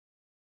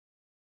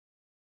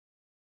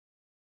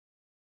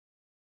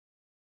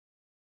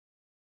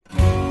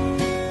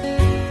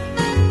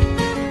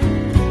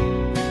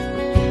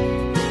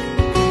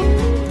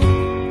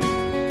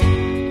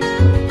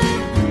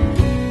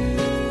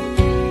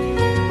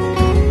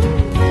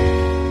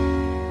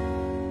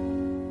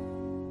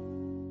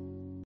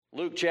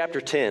Luke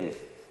chapter 10.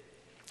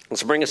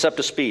 Let's bring us up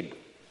to speed.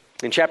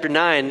 In chapter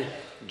 9,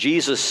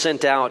 Jesus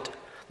sent out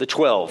the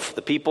 12,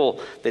 the people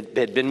that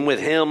had been with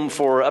him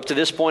for up to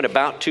this point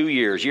about 2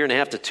 years, year and a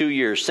half to 2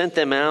 years, sent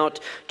them out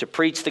to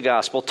preach the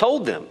gospel,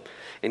 told them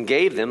and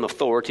gave them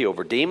authority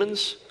over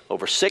demons,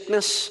 over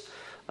sickness,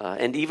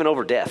 and even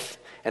over death.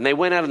 And they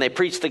went out and they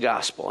preached the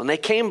gospel. And they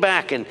came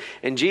back and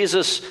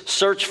Jesus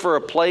searched for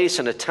a place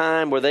and a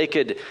time where they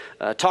could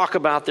talk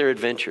about their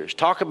adventures,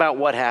 talk about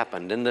what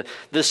happened. And the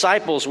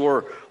disciples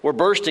were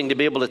bursting to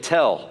be able to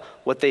tell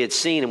what they had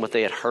seen and what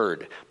they had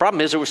heard.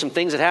 Problem is, there were some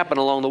things that happened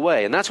along the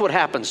way. And that's what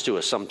happens to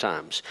us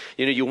sometimes.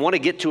 You know, you want to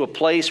get to a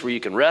place where you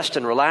can rest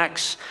and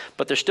relax,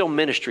 but there's still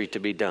ministry to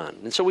be done.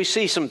 And so we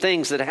see some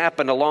things that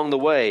happened along the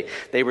way.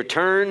 They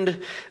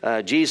returned.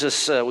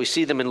 We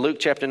see them in Luke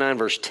chapter 9,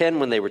 verse 10,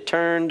 when they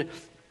returned.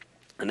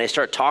 And they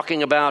start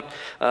talking about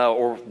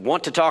or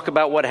want to talk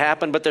about what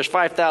happened, but there's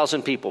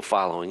 5,000 people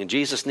following, and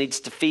Jesus needs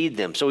to feed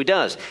them. So he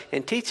does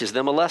and teaches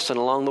them a lesson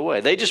along the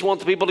way. They just want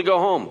the people to go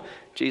home.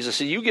 Jesus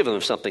said, you give them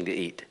something to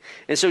eat.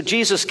 And so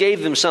Jesus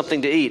gave them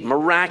something to eat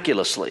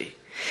miraculously.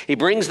 He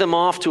brings them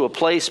off to a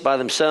place by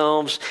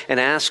themselves and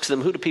asks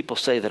them, who do people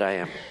say that I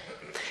am?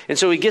 And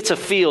so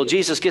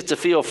Jesus gets a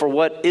feel for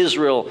what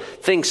Israel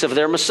thinks of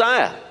their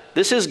Messiah.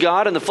 This is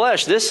God in the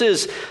flesh. This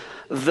is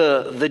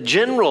the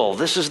general,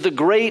 this is the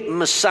great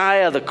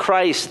Messiah, the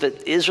Christ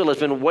that Israel has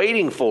been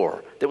waiting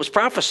for, that was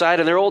prophesied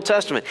in their Old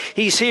Testament.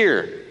 He's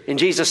here, and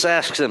Jesus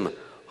asks them,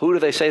 who do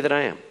they say that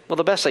I am? Well,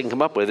 the best they can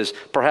come up with is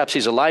perhaps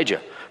he's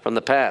Elijah from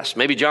the past,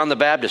 maybe John the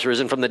Baptist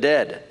risen from the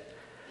dead.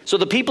 So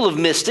the people have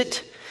missed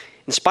it.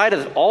 In spite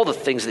of all the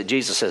things that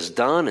Jesus has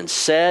done and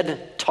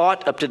said,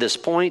 taught up to this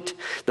point,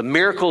 the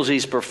miracles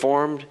he's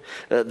performed,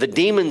 the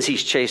demons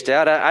he's chased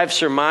out, I've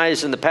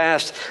surmised in the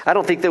past, I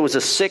don't think there was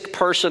a sick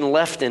person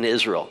left in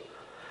Israel.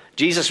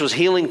 Jesus was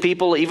healing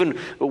people even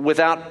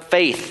without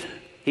faith.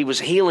 He was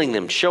healing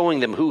them,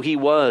 showing them who he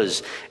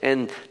was.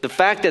 And the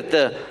fact that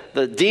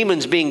the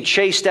demons being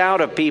chased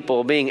out of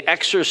people, being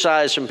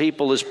exorcised from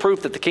people, is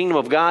proof that the kingdom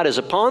of God is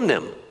upon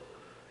them.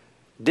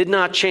 Did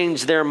not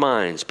change their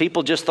minds.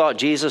 People just thought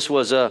Jesus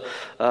was a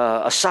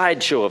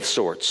sideshow of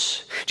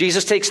sorts.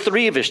 Jesus takes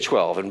 3 of his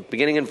 12, and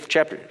beginning in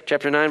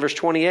chapter 9, verse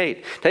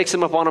 28, takes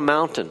them up on a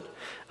mountain.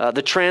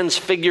 The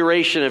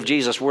transfiguration of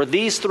Jesus, where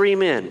these 3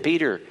 men,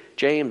 Peter,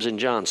 James, and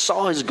John,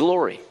 saw his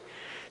glory,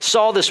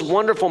 saw this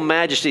wonderful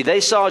majesty.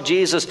 They saw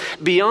Jesus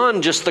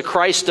beyond just the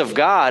Christ of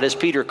God, as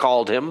Peter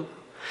called him.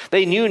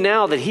 They knew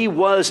now that he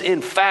was,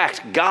 in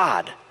fact,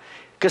 God,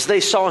 because they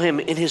saw him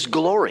in his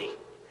glory.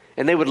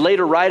 And they would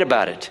later write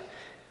about it.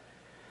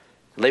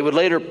 They would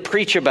later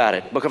preach about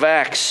it. Book of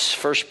Acts,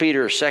 1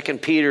 Peter, 2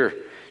 Peter,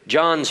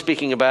 John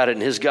speaking about it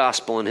in his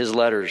gospel and his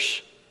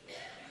letters.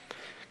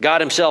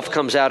 God himself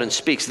comes out and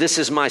speaks. This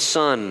is my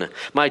son,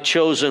 my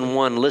chosen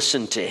one.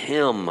 Listen to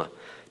him.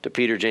 To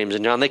Peter, James,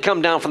 and John. They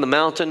come down from the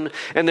mountain,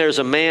 and there's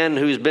a man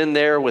who's been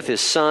there with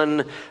his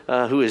son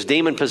who is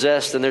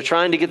demon-possessed, and they're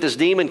trying to get this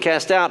demon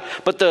cast out.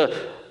 But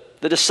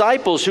the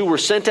disciples who were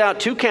sent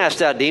out to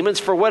cast out demons,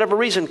 for whatever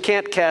reason,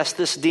 can't cast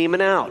this demon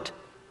out.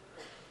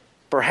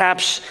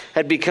 Perhaps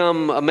had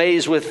become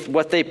amazed with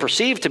what they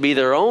perceived to be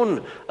their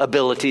own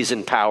abilities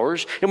and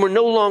powers, and were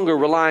no longer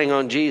relying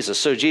on Jesus.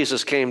 So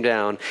Jesus came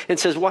down and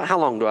says, how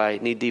long do I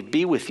need to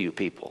be with you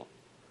people?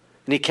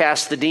 And he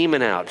cast the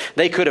demon out.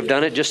 They could have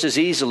done it just as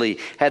easily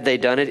had they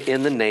done it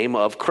in the name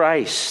of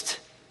Christ.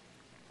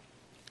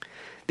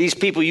 These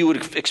people, you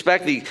would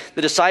expect the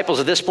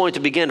disciples at this point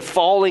to begin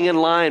falling in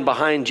line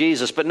behind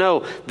Jesus. But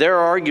no, they're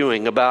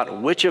arguing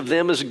about which of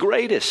them is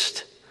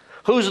greatest.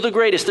 Who's the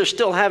greatest? They're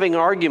still having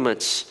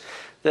arguments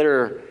that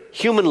are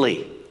human,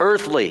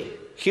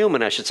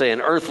 I should say,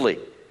 and earthly.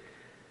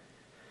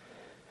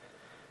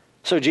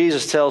 So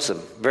Jesus tells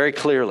them very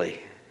clearly,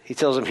 he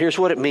tells them, here's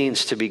what it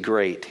means to be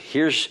great.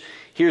 Here's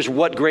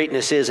what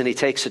greatness is, and he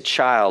takes a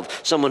child,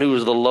 someone who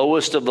is the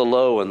lowest of the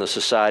low in the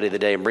society of the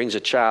day, and brings a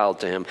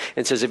child to him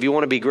and says, if you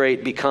want to be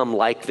great, become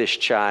like this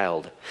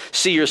child.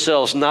 See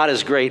yourselves not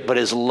as great, but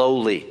as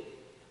lowly.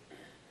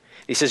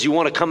 He says, you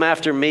want to come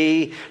after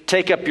me?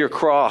 Take up your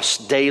cross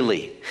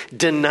daily.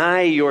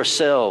 Deny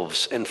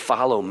yourselves and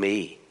follow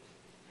me.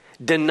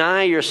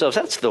 Deny yourselves.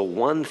 That's the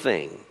one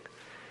thing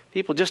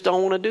people just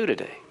don't want to do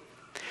today.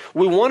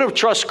 We want to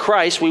trust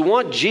Christ. We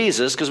want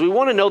Jesus because we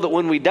want to know that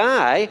when we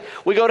die,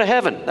 we go to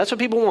heaven. That's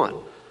what people want.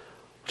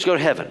 Let's go to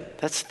heaven.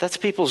 That's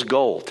people's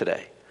goal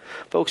today.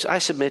 Folks, I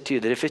submit to you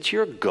that if it's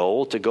your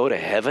goal to go to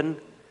heaven,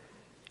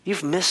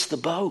 you've missed the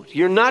boat.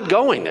 You're not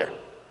going there.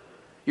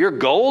 Your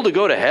goal to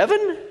go to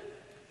heaven?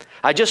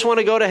 I just want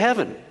to go to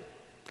heaven.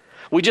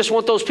 We just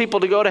want those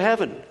people to go to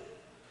heaven.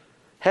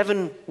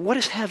 Heaven, what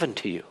is heaven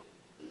to you?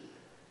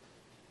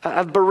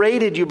 I've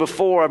berated you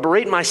before. I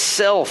berate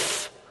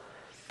myself.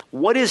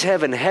 What is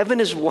heaven?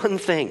 Heaven is one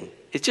thing.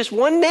 It's just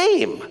one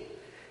name.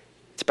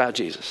 It's about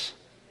Jesus.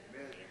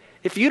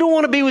 If you don't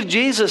want to be with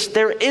Jesus,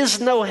 there is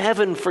no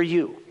heaven for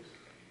you.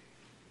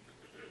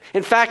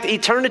 In fact,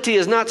 eternity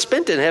is not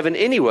spent in heaven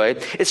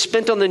anyway. It's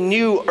spent on the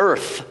new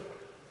earth.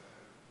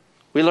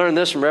 We learn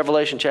this from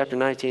Revelation chapter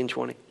 19,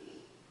 20.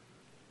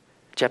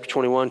 Chapter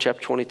 21,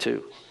 chapter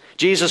 22.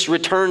 Jesus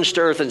returns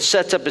to earth and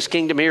sets up his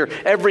kingdom here.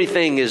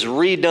 Everything is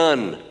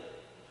redone,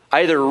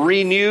 either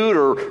renewed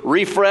or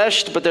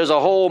refreshed, but there's a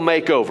whole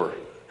makeover.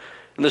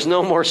 And there's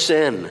no more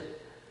sin.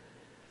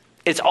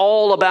 It's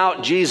all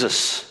about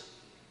Jesus.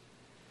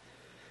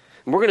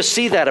 And we're going to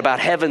see that about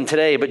heaven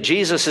today, but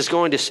Jesus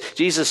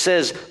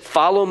says,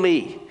 follow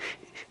me.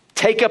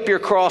 Take up your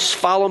cross,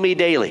 follow me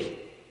daily.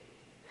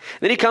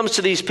 Then he comes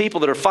to these people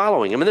that are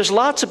following him. And there's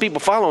lots of people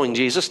following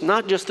Jesus,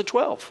 not just the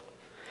 12.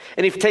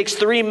 And he takes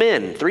 3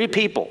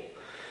 people.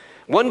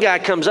 One guy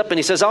comes up and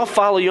he says, I'll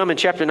follow you. I'm in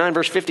chapter 9,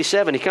 verse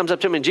 57. He comes up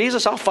to him and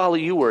Jesus, I'll follow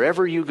you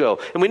wherever you go.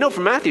 And we know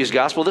from Matthew's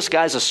gospel, this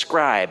guy's a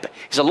scribe.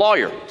 He's a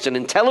lawyer. He's an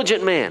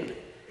intelligent man.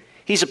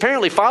 He's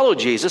apparently followed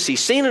Jesus.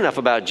 He's seen enough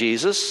about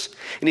Jesus.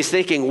 And he's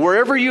thinking,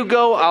 wherever you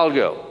go, I'll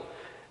go.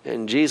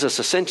 And Jesus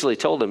essentially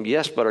told him,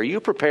 yes, but are you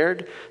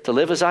prepared to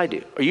live as I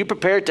do? Are you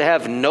prepared to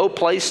have no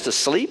place to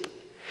sleep?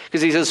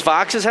 Because he says,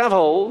 foxes have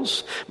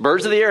holes,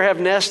 birds of the air have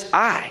nests.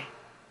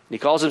 He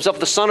calls himself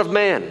the Son of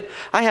Man.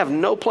 I have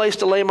no place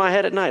to lay my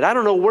head at night. I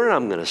don't know where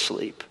I'm going to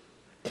sleep.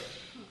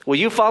 Will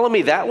you follow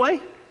me that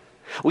way?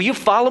 Will you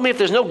follow me if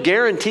there's no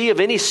guarantee of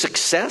any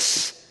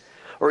success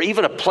or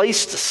even a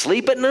place to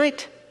sleep at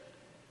night?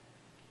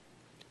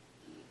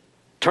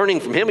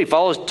 Turning from him, he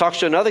talks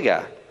to another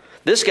guy.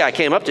 This guy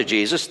came up to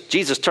Jesus.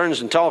 Jesus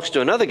turns and talks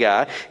to another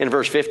guy in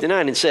verse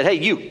 59 and said, hey,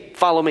 you,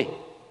 follow me.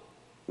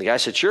 The guy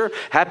said, sure,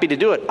 happy to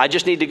do it. I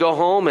just need to go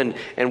home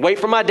and wait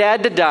for my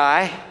dad to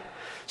die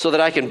so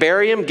that I can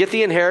bury him, get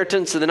the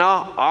inheritance, and then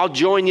I'll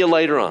join you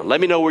later on. Let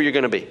me know where you're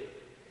going to be.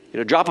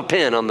 Drop a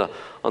pin on the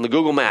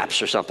Google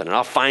Maps or something, and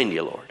I'll find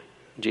you, Lord.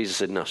 And Jesus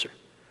said, no, sir.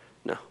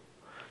 No.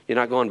 You're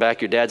not going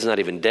back. Your dad's not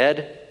even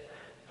dead.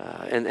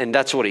 And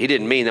that's what he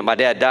didn't mean that my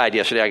dad died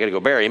yesterday. I got to go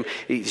bury him.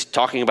 He's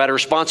talking about a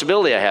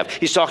responsibility I have.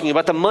 He's talking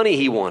about the money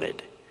he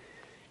wanted.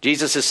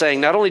 Jesus is saying,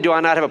 not only do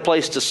I not have a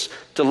place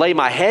to lay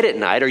my head at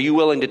night, are you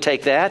willing to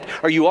take that?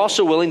 Are you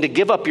also willing to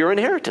give up your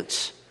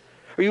inheritance?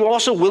 Are you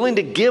also willing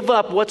to give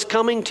up what's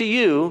coming to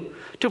you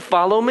to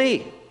follow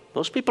me?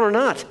 Most people are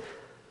not.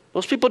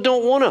 Most people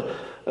don't want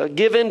to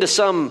give in to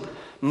some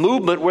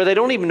movement where they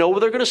don't even know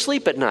where they're going to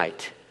sleep at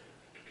night.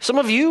 Some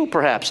of you,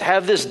 perhaps,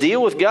 have this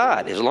deal with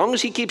God. As long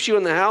as he keeps you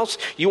in the house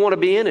you want to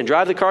be in and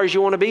drive the cars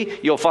you want to be,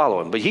 you'll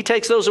follow him. But he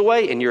takes those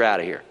away and you're out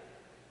of here.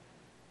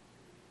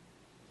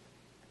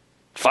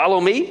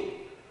 Follow me?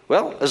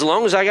 Well, as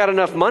long as I got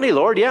enough money,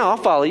 Lord, yeah, I'll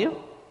follow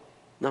you.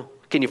 No.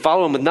 Can you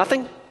follow him with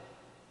nothing?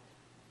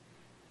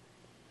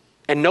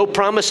 And no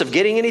promise of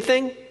getting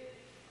anything?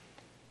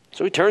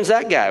 So he turns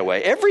that guy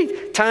away.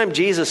 Every time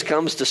Jesus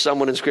comes to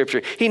someone in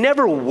Scripture, he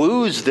never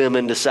woos them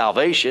into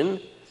salvation.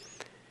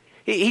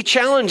 He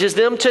challenges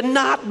them to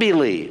not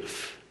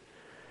believe.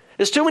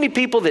 There's too many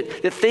people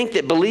that think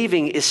that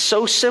believing is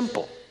so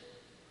simple.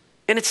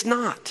 And it's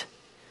not.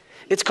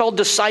 It's called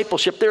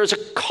discipleship. There is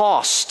a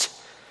cost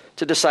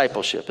to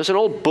discipleship. There's an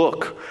old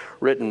book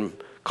written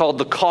called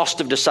The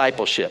Cost of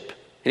Discipleship.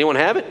 Anyone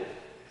have it?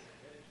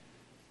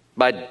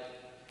 By,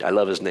 I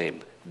love his name,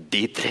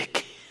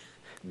 Dietrich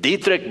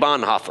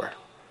Bonhoeffer.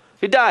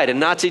 He died in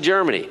Nazi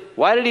Germany.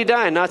 Why did he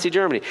die in Nazi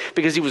Germany?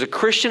 Because he was a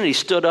Christian and he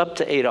stood up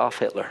to Adolf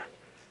Hitler.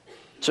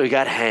 So he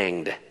got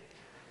hanged. And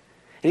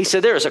he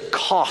said there is a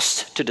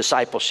cost to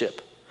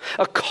discipleship,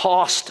 a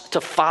cost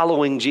to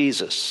following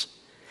Jesus.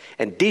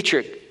 And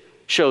Dietrich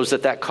shows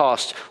that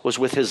cost was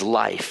with his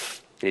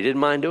life. And he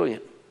didn't mind doing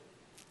it.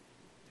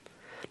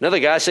 Another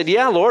guy said,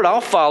 yeah, Lord, I'll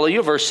follow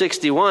you, verse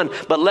 61,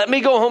 but let me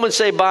go home and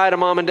say bye to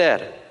mom and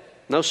dad.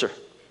 No, sir.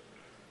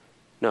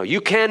 No, you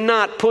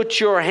cannot put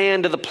your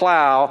hand to the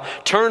plow,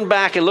 turn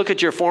back and look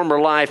at your former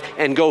life,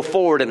 and go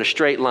forward in a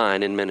straight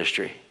line in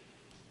ministry.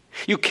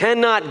 You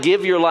cannot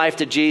give your life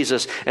to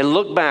Jesus and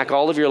look back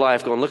all of your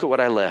life going, look at what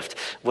I left.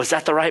 Was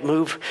that the right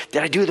move?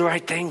 Did I do the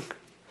right thing?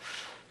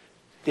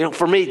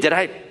 For me,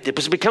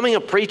 was becoming a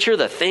preacher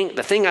the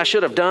thing I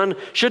should have done?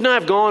 Shouldn't I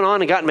have gone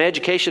on and gotten my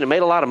education and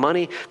made a lot of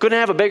money? Couldn't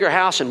I have a bigger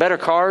house and better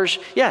cars?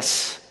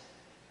 Yes.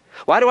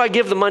 Why do I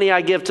give the money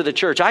I give to the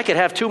church? I could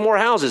have 2 more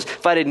houses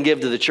if I didn't give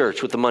to the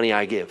church with the money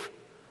I give.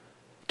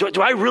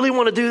 Do I really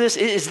want to do this?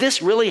 Is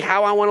this really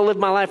how I want to live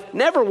my life?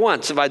 Never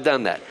once have I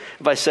done that,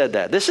 have I said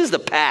that. This is the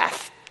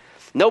path.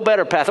 No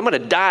better path. I'm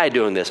going to die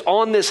doing this.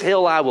 On this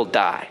hill I will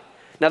die.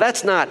 Now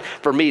that's not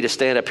for me to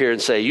stand up here and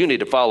say, you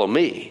need to follow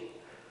me.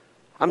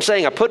 I'm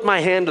saying I put my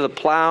hand to the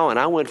plow and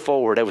I went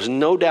forward. There was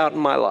no doubt in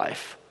my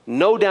life,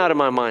 no doubt in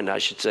my mind, I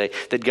should say,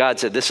 that God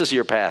said, this is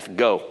your path,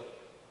 go.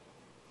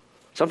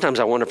 Sometimes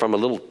I wonder if I'm a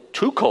little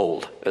too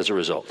cold as a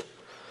result.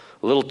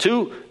 A little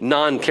too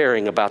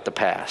non-caring about the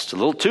past. A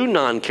little too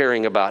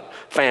non-caring about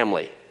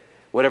family.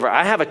 Whatever.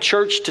 I have a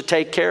church to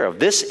take care of.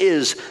 This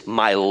is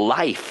my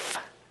life.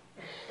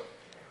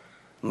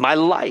 My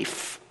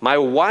life. My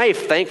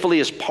wife, thankfully,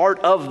 is part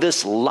of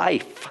this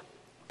life.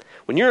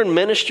 When you're in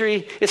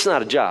ministry, it's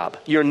not a job.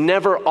 You're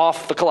never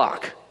off the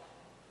clock.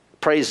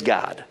 Praise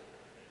God.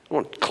 I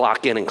won't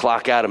clock in and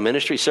clock out of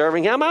ministry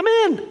serving. I'm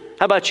in.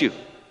 How about you? Yes,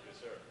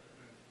 sir.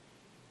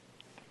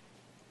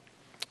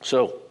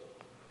 So,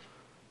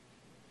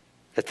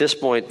 At this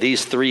point,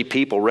 these 3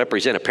 people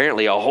represent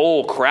apparently a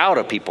whole crowd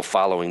of people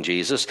following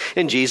Jesus,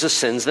 and Jesus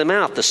sends them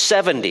out, the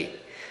 70.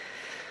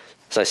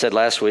 As I said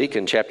last week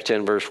in chapter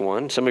 10, verse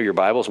 1, some of your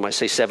Bibles might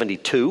say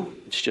 72.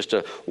 It's just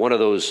one of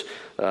those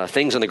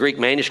things in the Greek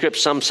manuscript.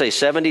 Some say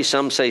 70,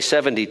 some say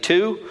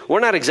 72. We're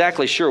not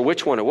exactly sure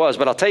which one it was,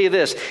 but I'll tell you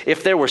this.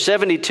 If there were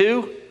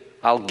 72,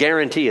 I'll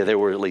guarantee you there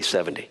were at least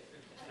 70.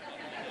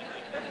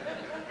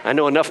 I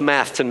know enough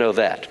math to know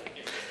that.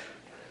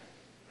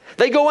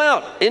 They go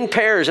out in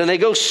pairs and they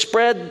go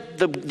spread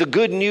the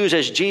good news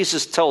as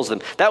Jesus tells them.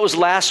 That was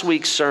last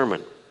week's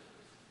sermon.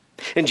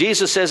 And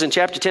Jesus says in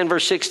chapter 10,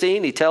 verse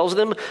 16, he tells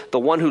them, the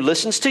one who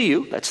listens to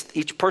you, that's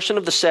each person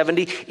of the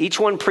 70, each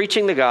one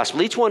preaching the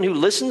gospel, each one who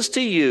listens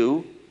to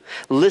you,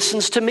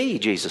 listens to me,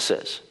 Jesus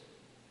says.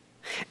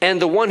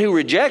 And the one who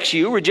rejects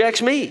you,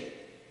 rejects me.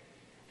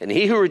 And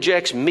he who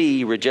rejects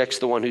me, rejects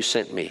the one who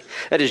sent me.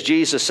 That is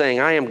Jesus saying,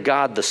 I am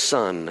God the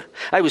Son.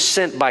 I was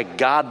sent by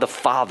God the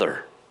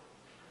Father.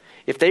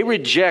 If they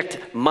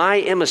reject my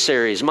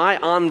emissaries, my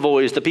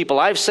envoys, the people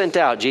I've sent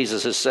out,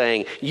 Jesus is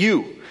saying,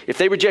 if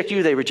they reject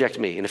you, they reject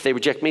me. And if they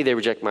reject me, they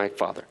reject my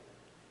Father.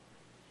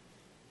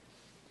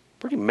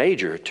 Pretty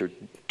major to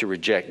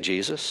reject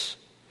Jesus.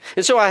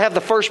 And so I have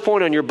the first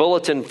point on your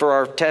bulletin for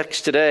our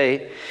text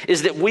today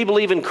is that we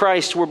believe in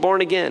Christ, we're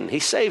born again. He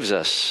saves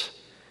us.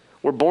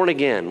 We're born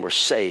again. We're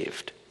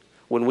saved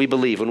when we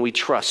believe, when we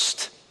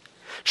trust.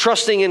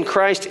 Trusting in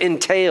Christ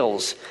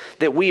entails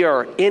that we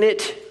are in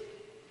it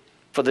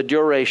for the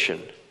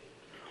duration.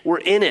 We're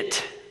in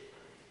it.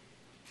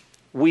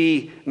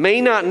 We may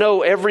not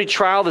know every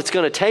trial that's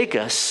going to take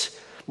us,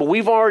 but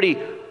we've already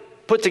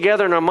put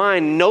together in our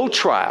mind no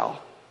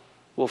trial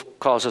will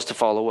cause us to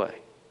fall away.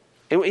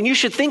 And you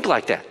should think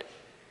like that.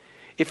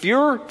 If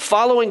you're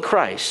following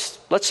Christ,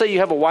 let's say you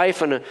have a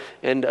wife and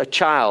a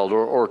child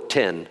or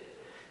 10,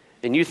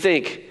 and you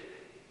think,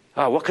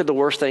 oh, what could the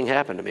worst thing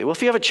happen to me? Well,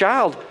 if you have a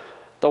child,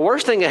 the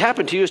worst thing that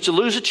happened to you is to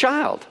lose a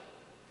child.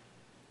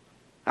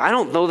 I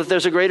don't know that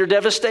there's a greater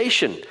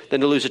devastation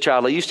than to lose a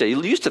child. I used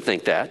to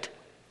think that.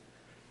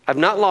 I've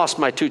not lost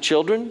my 2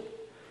 children.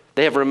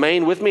 They have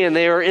remained with me and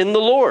they are in the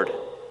Lord.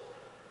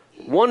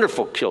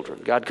 Wonderful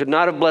children. God could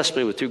not have blessed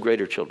me with 2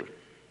 greater children.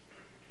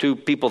 2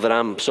 people that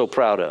I'm so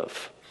proud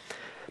of.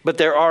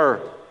 But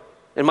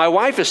and my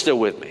wife is still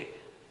with me.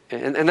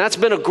 And that's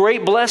been a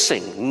great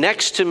blessing.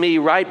 Next to me,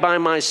 right by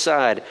my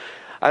side.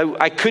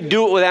 I could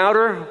do it without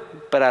her,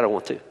 but I don't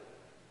want to.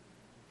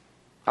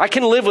 I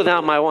can live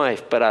without my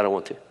wife, but I don't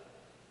want to.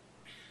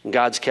 And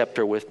God's kept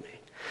her with me.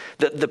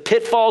 The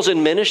pitfalls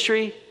in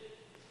ministry,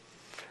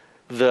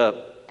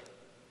 the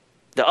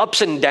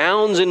ups and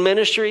downs in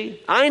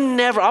ministry, I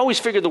always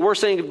figured the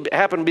worst thing that could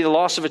happen would be the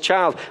loss of a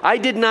child. I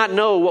did not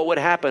know what would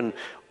happen,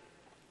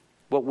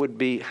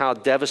 how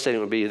devastating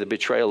it would be, the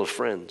betrayal of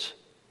friends,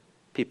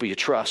 people you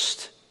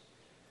trust.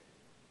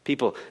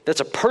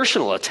 That's a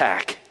personal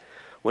attack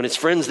when it's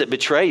friends that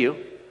betray you.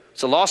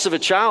 It's the loss of a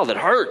child that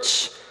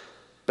hurts.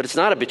 But it's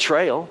not a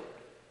betrayal.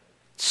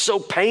 It's so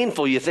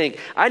painful you think,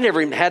 I never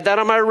even had that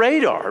on my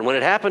radar. And when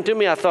it happened to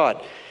me, I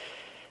thought,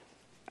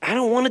 I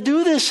don't want to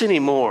do this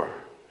anymore.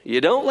 You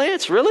don't,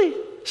 Lance? Really?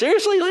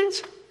 Seriously,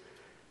 Lance?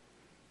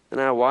 And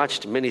I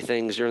watched many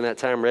things during that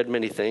time, read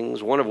many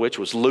things, one of which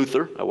was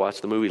Luther. I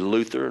watched the movie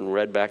Luther and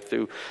read back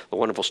through the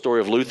wonderful story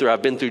of Luther.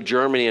 I've been through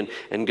Germany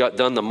and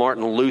done the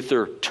Martin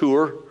Luther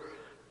tour.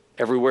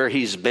 Everywhere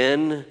he's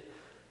been,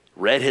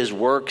 read his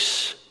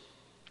works.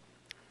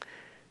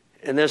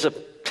 And there's a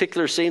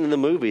particular scene in the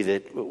movie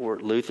where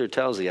Luther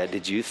tells you,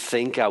 did you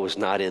think I was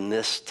not in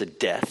this to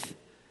death?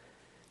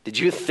 Did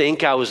you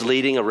think I was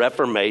leading a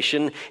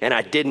reformation and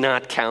I did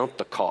not count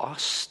the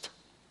cost?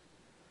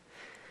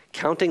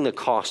 Counting the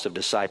cost of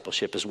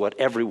discipleship is what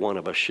every one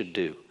of us should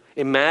do.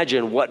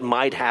 Imagine what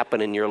might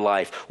happen in your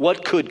life.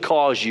 What could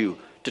cause you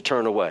to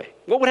turn away?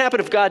 What would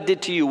happen if God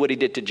did to you what he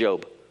did to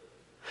Job?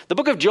 The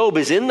book of Job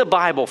is in the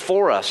Bible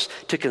for us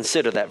to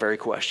consider that very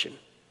question.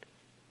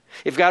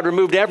 If God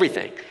removed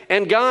everything,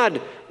 and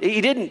God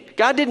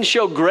didn't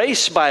show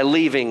grace by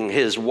leaving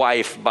his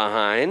wife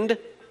behind.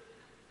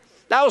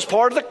 That was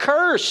part of the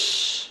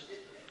curse.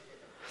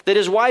 That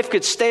his wife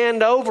could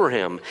stand over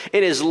him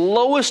in his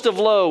lowest of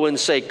low and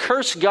say,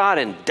 curse God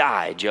and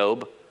die,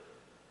 Job.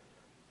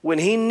 When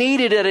he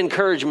needed that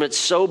encouragement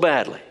so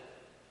badly,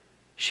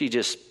 she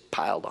just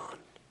piled on.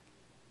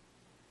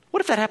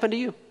 What if that happened to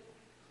you?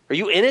 Are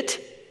you in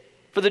it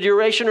for the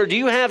duration, or do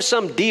you have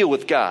some deal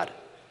with God?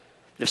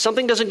 If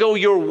something doesn't go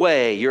your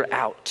way, you're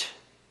out.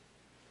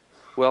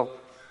 Well,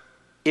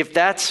 if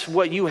that's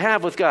what you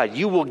have with God,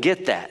 you will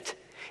get that.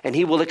 And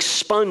he will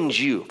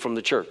expunge you from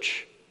the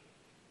church.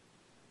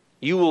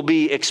 You will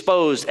be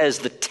exposed as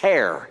the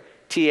tare,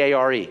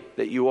 T-A-R-E,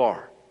 that you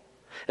are.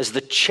 As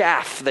the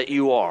chaff that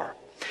you are.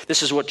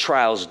 This is what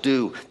trials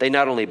do. They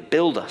not only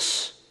build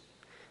us,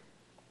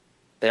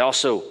 they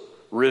also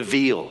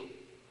reveal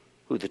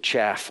who the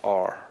chaff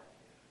are.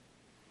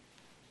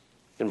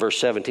 In verse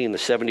 17, the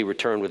 70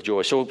 returned with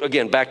joy. So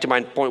again, back to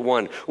my point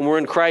 1. When we're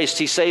in Christ,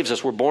 he saves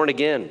us. We're born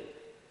again.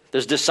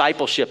 There's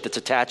discipleship that's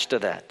attached to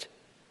that.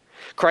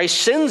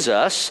 Christ sends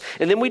us,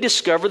 and then we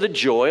discover the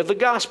joy of the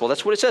gospel.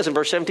 That's what it says in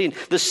verse 17.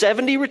 The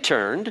 70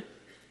 returned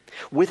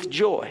with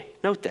joy.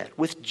 Note that,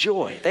 with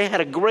joy. They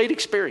had a great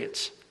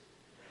experience.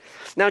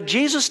 Now,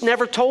 Jesus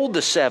never told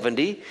the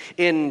 70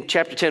 in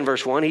chapter 10,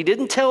 verse 1. He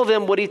didn't tell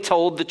them what he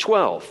told the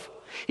 12.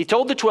 He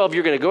told the 12,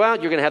 you're going to go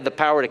out, you're going to have the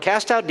power to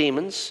cast out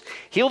demons,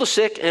 heal the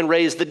sick, and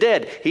raise the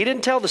dead. He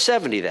didn't tell the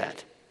 70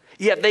 that.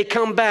 Yet they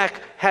come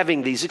back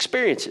having these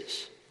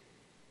experiences.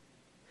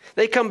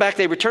 They come back,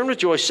 they return with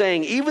joy,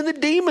 saying, even the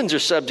demons are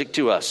subject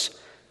to us.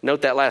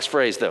 Note that last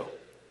phrase, though.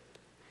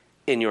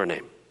 In your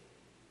name.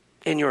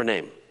 In your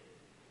name.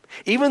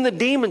 Even the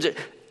demons,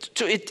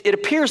 it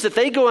appears that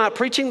they go out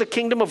preaching the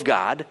kingdom of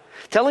God,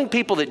 telling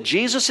people that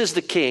Jesus is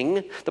the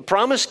king, the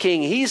promised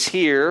king, he's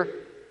here,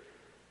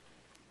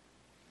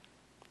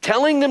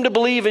 telling them to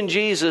believe in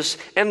Jesus,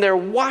 and they're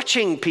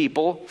watching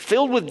people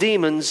filled with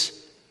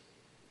demons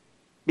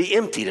be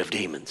emptied of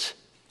demons.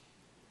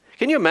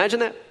 Can you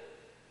imagine that?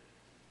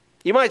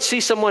 You might see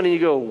someone and you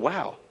go,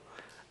 wow,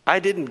 I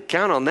didn't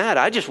count on that.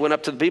 I just went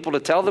up to the people to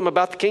tell them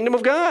about the kingdom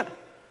of God.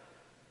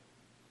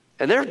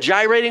 And they're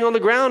gyrating on the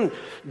ground.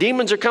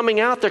 Demons are coming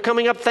out. They're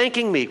coming up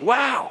thanking me.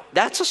 Wow,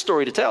 that's a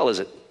story to tell, is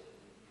it?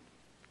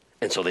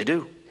 And so they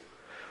do.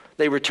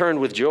 They return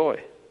with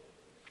joy,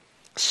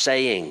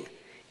 saying,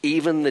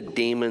 even the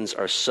demons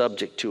are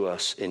subject to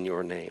us in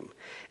your name.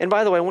 And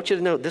by the way, I want you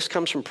to know, this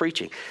comes from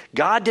preaching.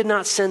 God did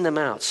not send them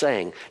out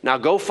saying, now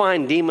go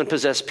find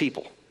demon-possessed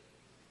people.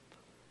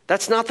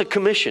 That's not the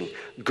commission.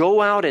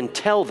 Go out and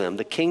tell them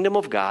the kingdom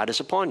of God is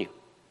upon you.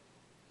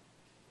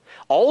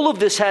 All of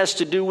this has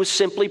to do with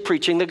simply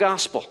preaching the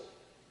gospel.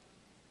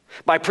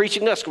 By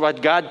preaching this,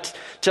 what God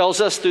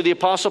tells us through the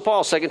Apostle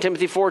Paul, 2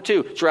 Timothy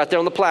 4:2. It's right there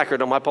on the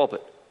placard on my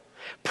pulpit.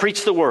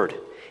 Preach the word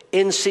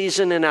in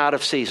season and out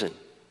of season.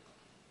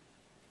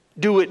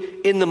 Do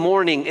it in the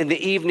morning, in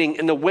the evening,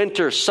 in the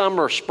winter,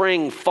 summer,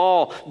 spring,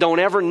 fall. Don't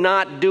ever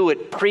not do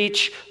it.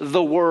 Preach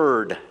the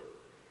word.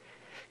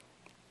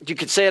 You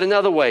could say it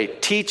another way.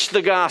 Teach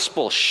the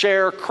gospel.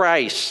 Share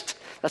Christ.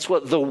 That's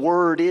what the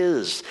word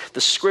is. The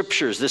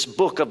scriptures, this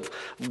book of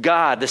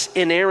God, this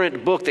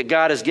inerrant book that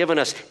God has given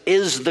us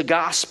is the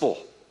gospel.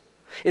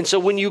 And so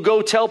when you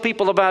go tell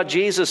people about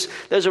Jesus,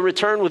 there's a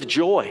return with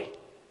joy.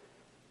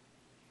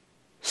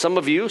 Some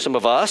of you, some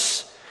of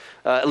us,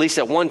 at least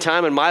at one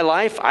time in my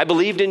life, I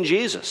believed in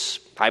Jesus.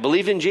 I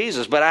believed in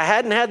Jesus, but I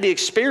hadn't had the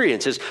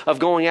experiences of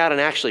going out and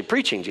actually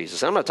preaching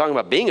Jesus. I'm not talking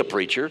about being a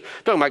preacher.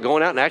 I'm talking about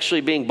going out and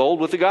actually being bold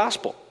with the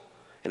gospel.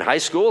 In high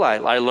school,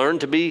 I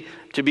learned to be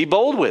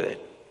bold with it.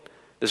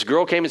 This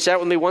girl came and sat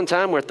with me one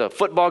time. We're at the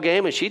football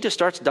game, and she just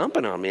starts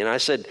dumping on me. And I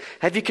said,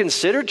 have you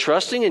considered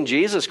trusting in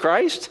Jesus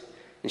Christ?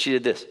 And she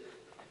did this.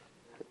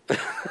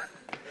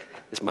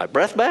 Is my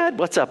breath bad?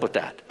 What's up with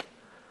that?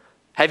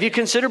 Have you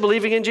considered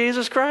believing in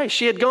Jesus Christ?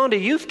 She had gone to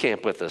youth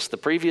camp with us the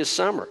previous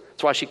summer.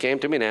 That's why she came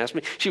to me and asked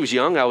me. She was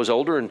young. I was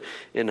older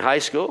in high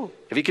school.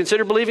 Have you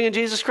considered believing in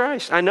Jesus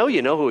Christ? I know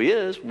you know who he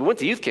is. We went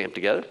to youth camp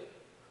together.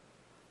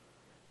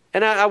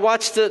 And I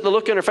watched the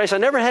look on her face. I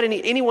never had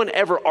anyone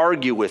ever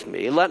argue with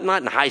me. Not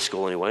in high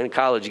school anyway. In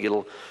college, you get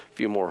a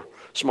few more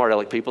smart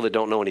aleck people that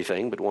don't know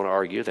anything but want to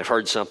argue. They've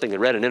heard something. They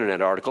read an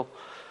internet article.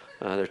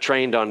 They're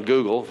trained on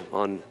Google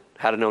on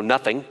how to know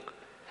nothing.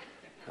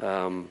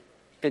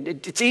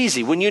 It's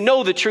easy. When you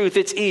know the truth,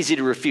 it's easy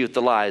to refute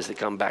the lies that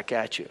come back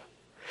at you.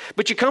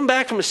 But you come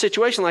back from a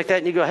situation like that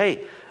and you go,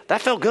 hey,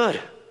 that felt good.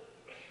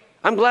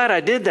 I'm glad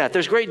I did that.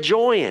 There's great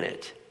joy in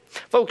it.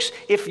 Folks,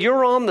 if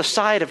you're on the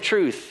side of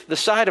truth, the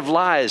side of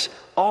lies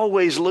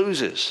always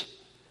loses.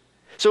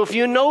 So if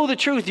you know the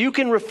truth, you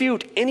can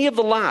refute any of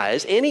the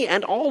lies, any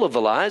and all of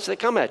the lies that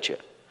come at you.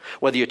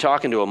 Whether you're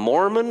talking to a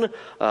Mormon,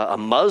 a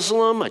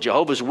Muslim, a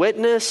Jehovah's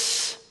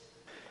Witness,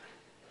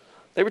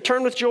 they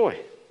return with joy.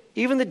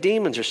 Even the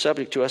demons are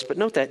subject to us, but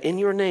note that in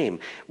your name.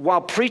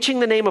 While preaching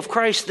the name of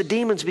Christ, the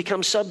demons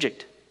become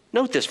subject.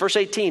 Note this, verse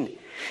 18.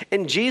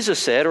 And Jesus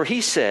said, or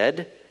he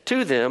said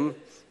to them,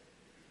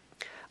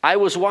 I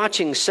was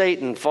watching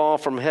Satan fall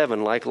from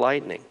heaven like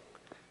lightning.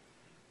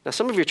 Now,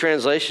 some of your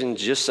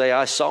translations just say,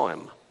 I saw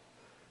him.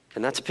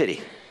 And that's a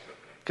pity,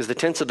 because the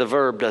tense of the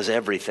verb does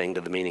everything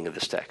to the meaning of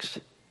this text.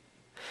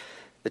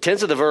 The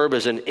tense of the verb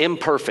is an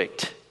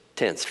imperfect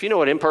tense. If you know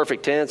what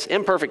imperfect tense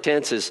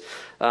is,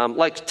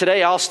 like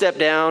today I'll step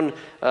down,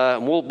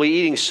 and we'll be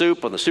eating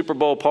soup on the Super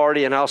Bowl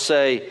party, and I'll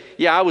say,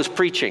 yeah, I was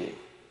preaching.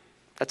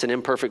 That's an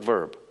imperfect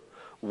verb.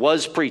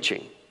 Was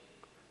preaching.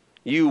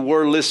 You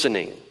were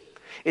listening.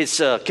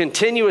 It's a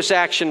continuous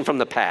action from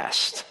the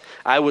past.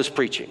 I was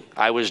preaching.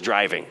 I was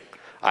driving.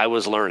 I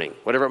was learning.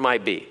 Whatever it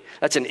might be.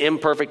 That's an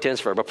imperfect tense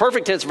verb. A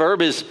perfect tense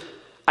verb is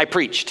I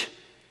preached.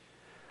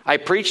 I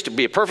preached. To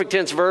be a perfect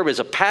tense verb is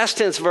a past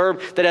tense verb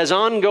that has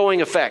ongoing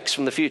effects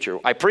from the future.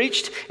 I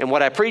preached, and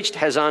what I preached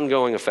has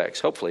ongoing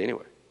effects. Hopefully,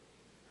 anyway.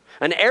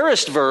 An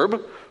aorist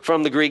verb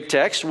from the Greek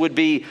text would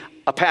be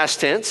a past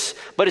tense,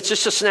 but it's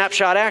just a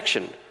snapshot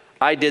action.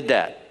 I did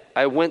that.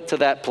 I went to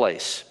that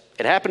place.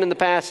 It happened in the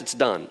past. It's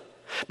done.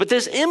 But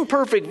this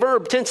imperfect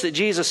verb tense that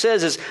Jesus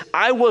says is,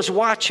 I was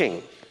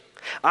watching.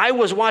 I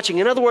was watching.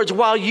 In other words,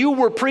 while you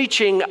were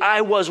preaching,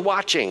 I was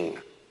watching.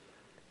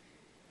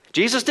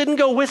 Jesus didn't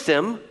go with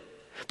them,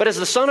 but as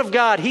the Son of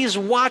God, he's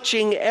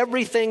watching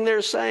everything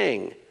they're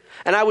saying.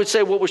 And I would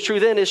say what was true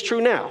then is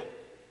true now.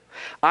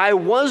 I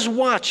was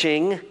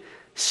watching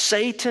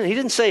Satan. He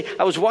didn't say,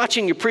 I was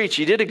watching you preach.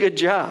 You did a good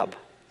job.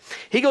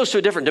 He goes to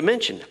a different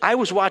dimension. I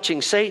was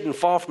watching Satan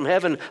fall from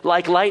heaven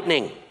like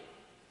lightning.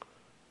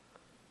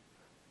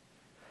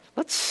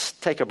 Let's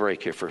take a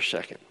break here for a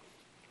second.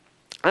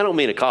 I don't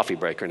mean a coffee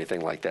break or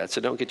anything like that,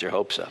 so don't get your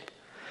hopes up.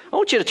 I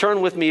want you to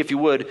turn with me, if you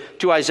would,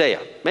 to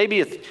Isaiah.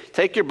 Maybe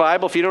take your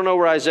Bible. If you don't know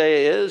where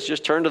Isaiah is,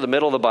 just turn to the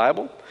middle of the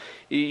Bible.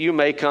 You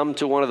may come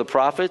to one of the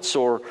prophets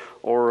or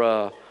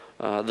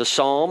the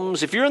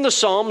Psalms. If you're in the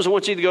Psalms, I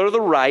want you to go to the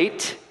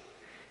right,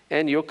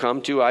 and you'll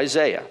come to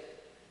Isaiah.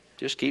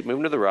 Just keep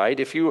moving to the right.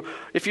 If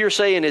you're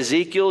saying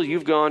Ezekiel,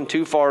 you've gone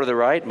too far to the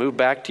right, move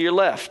back to your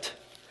left.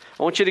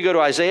 I want you to go to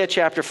Isaiah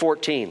chapter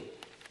 14.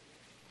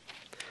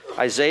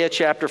 Isaiah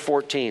chapter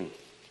 14.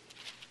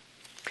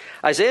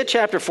 Isaiah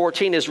chapter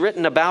 14 is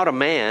written about a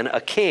man, a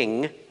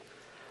king,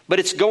 but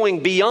it's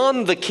going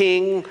beyond the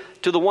king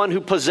to the one who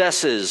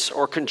possesses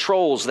or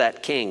controls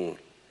that king.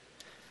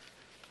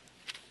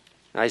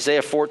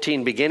 Isaiah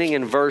 14, beginning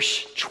in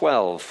verse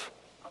 12.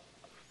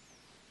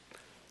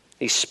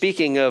 He's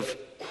speaking of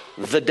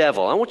the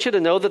devil. I want you to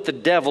know that the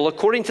devil,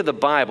 according to the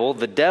Bible,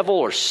 the devil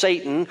or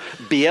Satan,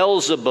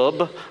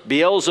 Beelzebub,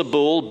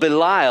 Beelzebul,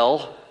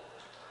 Belial,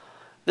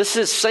 this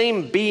is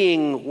same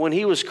being when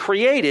he was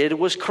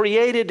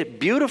created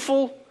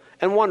beautiful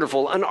and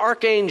wonderful, an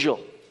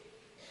archangel.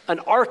 An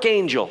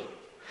archangel.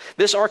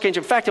 This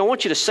archangel, in fact, I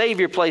want you to save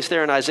your place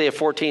there in Isaiah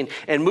 14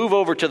 and move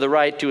over to the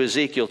right to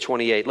Ezekiel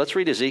 28. Let's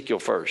read Ezekiel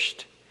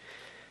first.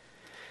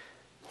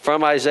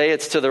 From Isaiah,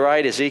 it's to the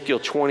right, Ezekiel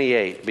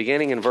 28,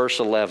 beginning in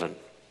verse 11.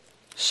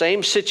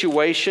 Same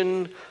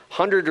situation,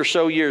 100 or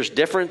so years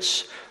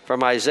difference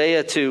from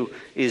Isaiah to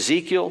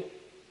Ezekiel.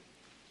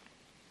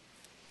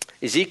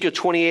 Ezekiel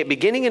 28,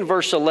 beginning in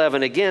verse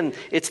 11. Again,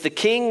 it's the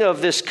king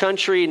of this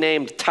country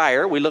named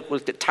Tyre. We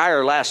looked at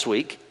Tyre last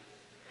week.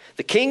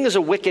 The king is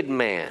a wicked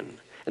man,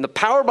 and the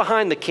power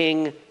behind the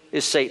king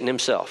is Satan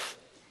himself.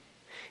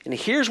 And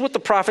here's what the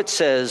prophet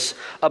says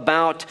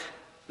about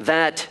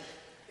that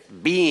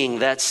being,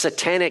 that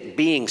satanic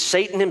being,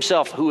 Satan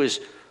himself, who is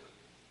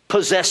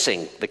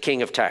possessing the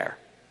king of Tyre.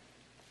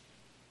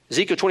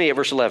 Ezekiel 28,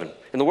 verse 11.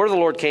 And the word of the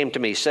Lord came to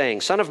me, saying,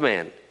 Son of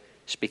man,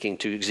 speaking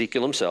to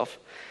Ezekiel himself,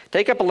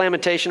 take up a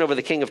lamentation over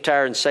the king of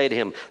Tyre and say to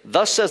him,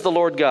 Thus says the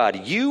Lord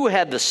God, you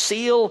had the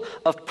seal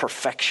of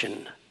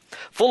perfection,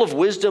 full of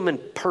wisdom and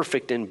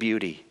perfect in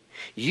beauty.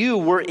 You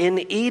were in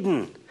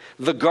Eden,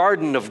 the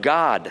garden of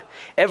God.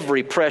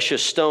 Every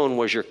precious stone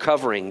was your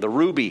covering, the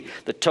ruby,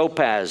 the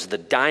topaz, the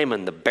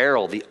diamond, the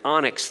beryl, the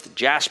onyx, the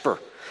jasper,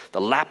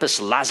 the lapis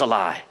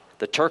lazuli,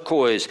 the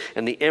turquoise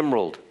and the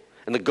emerald,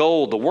 and the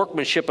gold. The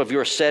workmanship of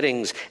your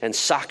settings and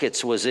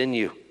sockets was in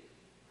you.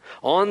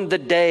 On the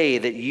day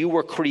that you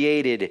were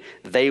created,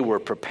 they were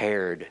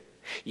prepared.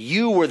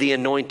 You were the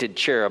anointed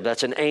cherub,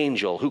 that's an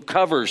angel, who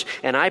covers,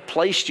 and I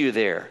placed you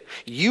there.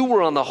 You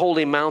were on the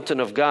holy mountain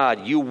of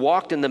God. You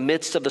walked in the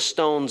midst of the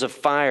stones of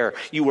fire.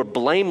 You were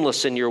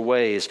blameless in your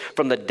ways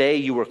from the day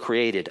you were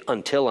created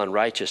until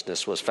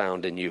unrighteousness was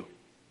found in you.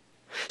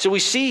 So we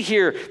see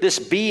here this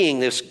being,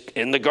 this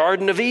in the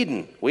Garden of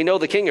Eden. We know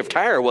the king of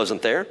Tyre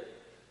wasn't there.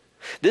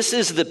 This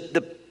is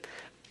the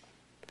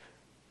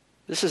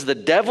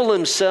devil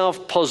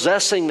himself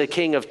possessing the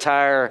king of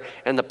Tyre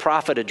and the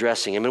prophet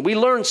addressing him. And we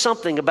learn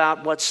something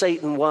about what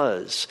Satan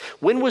was.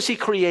 When was he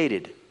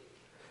created?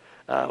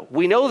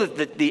 We know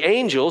that the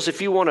angels,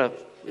 if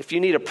you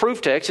need a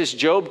proof text, it's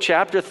Job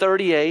chapter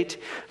 38,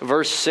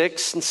 verse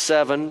 6 and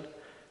 7.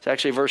 It's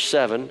actually verse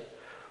 7,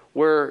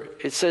 where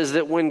it says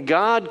that when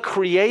God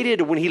created,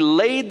 when he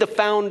laid the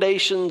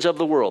foundations of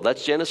the world,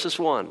 that's Genesis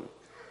 1.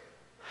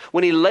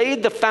 When he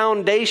laid the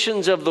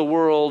foundations of the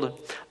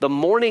world, the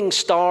morning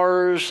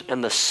stars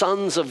and the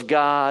sons of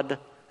God,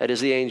 that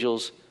is the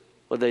angels,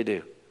 what did they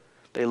do?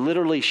 They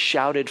literally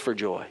shouted for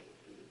joy.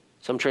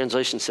 Some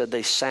translations said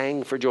they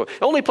sang for joy.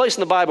 The only place in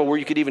the Bible where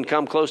you could even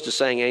come close to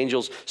saying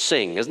angels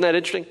sing. Isn't that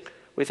interesting?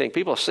 We think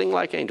people sing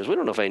like angels. We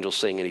don't know if angels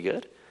sing any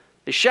good.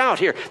 They shout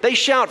here. They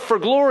shout for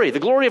glory, the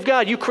glory of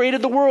God. You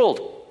created the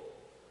world.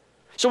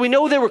 So we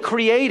know they were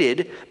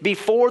created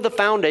before the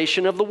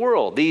foundation of the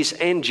world. These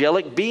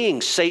angelic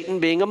beings, Satan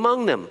being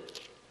among them.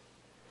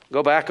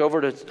 Go back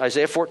over to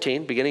Isaiah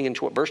 14, beginning in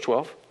verse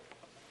 12.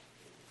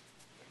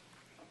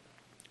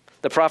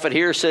 The prophet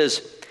here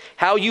says,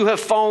 how you have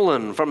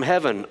fallen from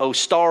heaven, O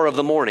star of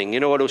the morning. You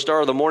know what O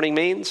star of the morning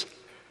means?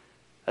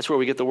 That's where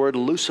we get the word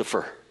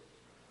Lucifer.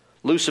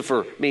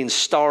 Lucifer means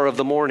star of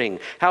the morning.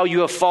 How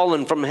you have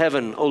fallen from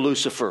heaven, O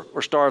Lucifer,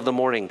 or star of the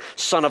morning,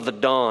 son of the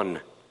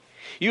dawn.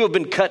 You have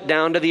been cut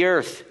down to the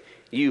earth,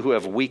 you who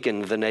have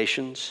weakened the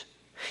nations.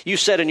 You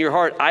said in your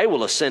heart, I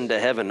will ascend to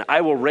heaven.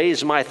 I will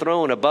raise my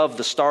throne above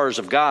the stars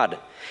of God,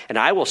 and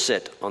I will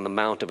sit on the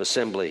mount of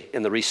assembly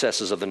in the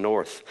recesses of the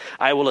north.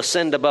 I will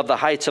ascend above the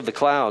heights of the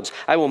clouds.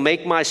 I will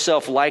make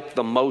myself like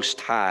the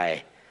Most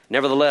High.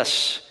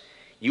 Nevertheless,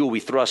 you will be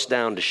thrust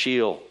down to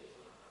Sheol,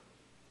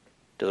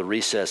 to the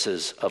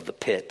recesses of the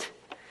pit.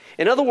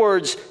 In other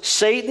words,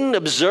 Satan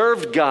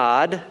observed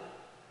God,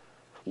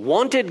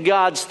 wanted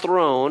God's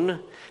throne,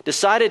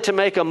 decided to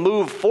make a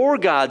move for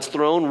God's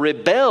throne,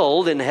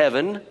 rebelled in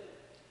heaven.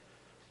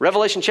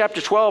 Revelation chapter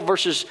 12,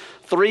 verses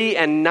 3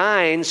 and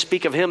 9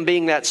 speak of him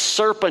being that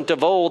serpent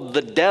of old,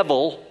 the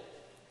devil,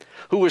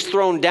 who was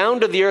thrown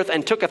down to the earth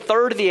and took a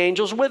third of the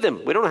angels with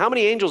him. We don't know how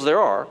many angels there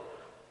are,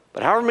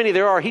 but however many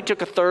there are, he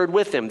took a third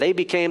with him. They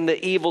became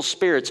the evil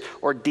spirits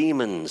or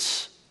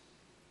demons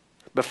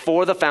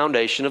before the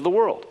foundation of the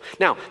world.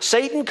 Now,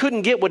 Satan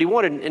couldn't get what he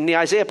wanted. In the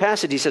Isaiah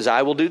passage, he says,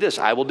 I will do this,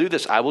 I will do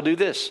this, I will do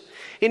this.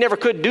 He never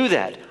could do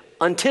that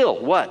until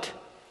what?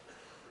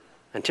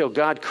 Until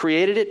God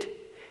created it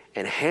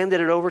and handed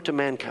it over to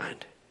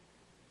mankind.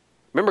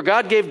 Remember,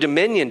 God gave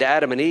dominion to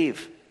Adam and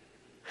Eve.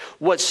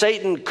 What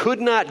Satan could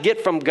not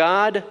get from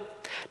God,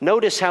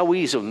 notice how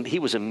he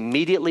was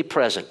immediately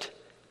present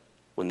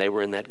when they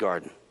were in that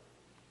garden.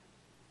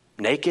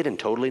 Naked and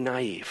totally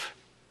naive.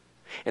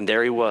 And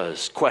there he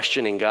was,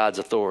 questioning God's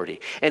authority.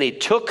 And he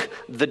took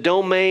the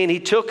domain, he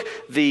took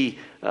the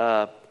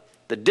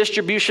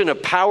distribution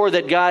of power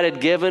that God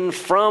had given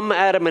from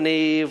Adam and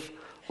Eve,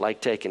 like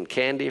taking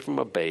candy from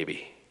a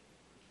baby.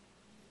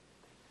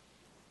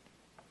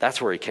 That's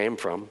where he came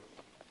from.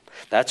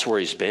 That's where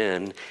he's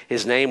been.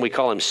 His name, we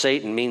call him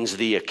Satan, means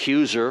the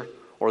accuser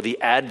or the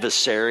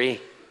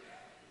adversary.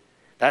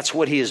 That's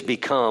what he has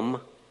become.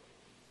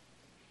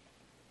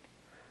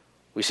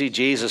 We see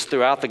Jesus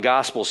throughout the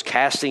Gospels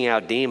casting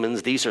out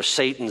demons. These are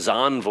Satan's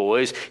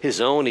envoys,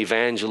 his own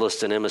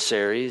evangelists and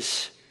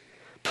emissaries,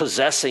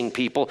 possessing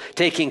people,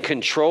 taking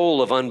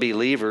control of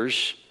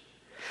unbelievers.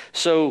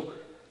 So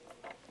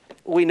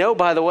we know,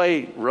 by the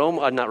way,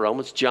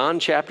 John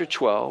chapter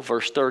 12,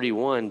 verse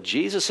 31,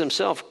 Jesus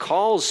himself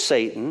calls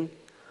Satan,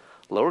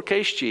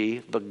 lowercase g,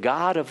 the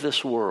god of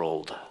this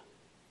world.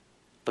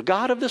 The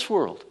god of this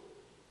world.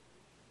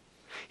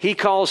 He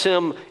calls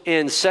him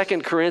in 2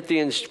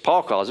 Corinthians,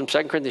 Paul calls him,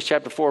 2 Corinthians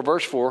chapter 4,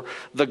 verse 4,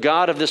 the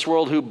god of this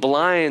world who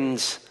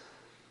blinds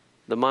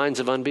the minds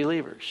of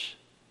unbelievers.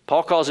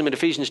 Paul calls him in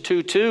Ephesians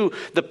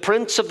 2:2, the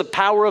prince of the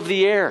power of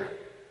the air.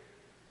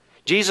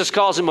 Jesus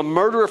calls him a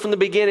murderer from the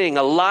beginning,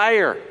 a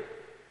liar,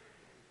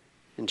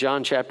 in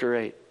John chapter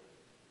 8.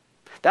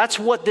 That's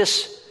what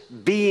this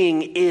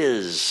being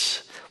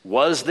is,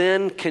 was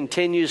then,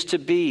 continues to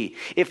be.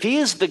 If he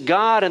is the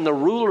God and the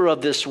ruler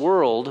of this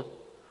world,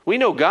 we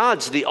know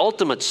God's the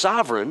ultimate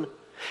sovereign,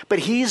 but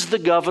he's the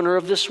governor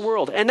of this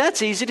world. And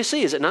that's easy to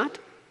see, is it not?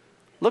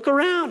 Look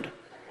around.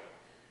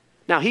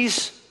 Now,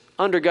 he's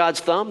under God's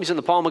thumb. He's in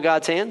the palm of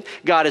God's hand.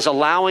 God is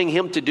allowing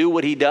him to do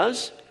what he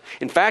does.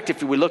 In fact,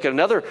 if we look at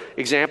another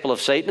example of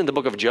Satan in the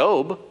book of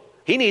Job,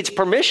 he needs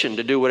permission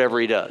to do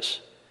whatever he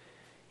does.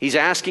 He's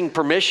asking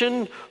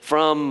permission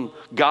from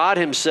God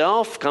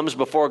himself, comes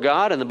before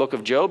God in the book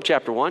of Job,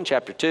 chapter 1,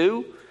 chapter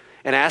 2,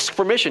 and asks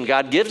permission.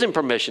 God gives him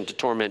permission to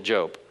torment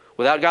Job.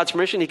 Without God's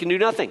permission, he can do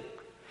nothing.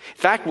 In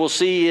fact, we'll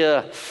see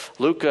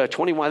Luke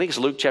 21, I think it's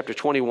Luke chapter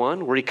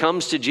 21, where he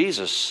comes to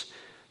Jesus.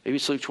 Maybe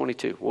it's Luke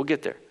 22. We'll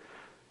get there.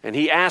 And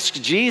he asks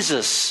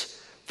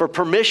Jesus for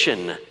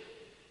permission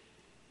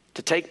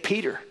to take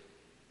Peter.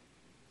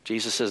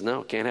 Jesus says,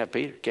 no, can't have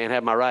Peter. Can't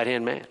have my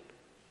right-hand man.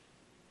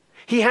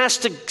 He has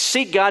to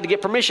seek God to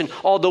get permission,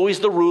 although he's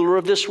the ruler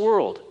of this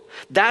world.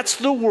 That's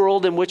the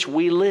world in which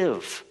we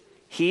live.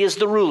 He is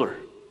the ruler.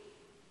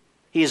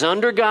 He is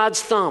under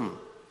God's thumb.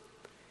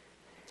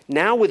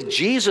 Now with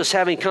Jesus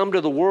having come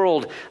to the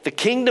world, the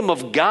kingdom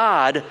of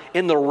God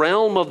in the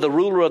realm of the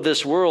ruler of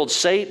this world,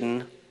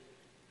 Satan,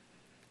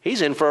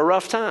 he's in for a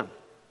rough time.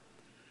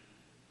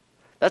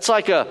 That's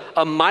like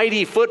a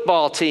mighty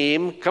football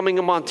team coming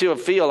onto a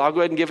field. I'll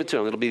go ahead and give it to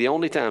them. It'll be the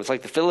only time. It's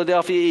like the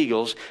Philadelphia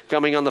Eagles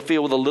coming on the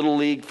field with a little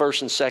league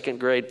first and second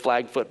grade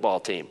flag football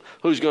team.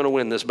 Who's going to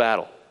win this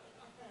battle?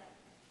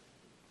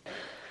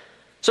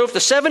 So if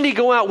the 70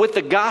 go out with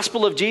the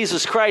gospel of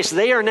Jesus Christ,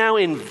 they are now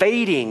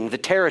invading the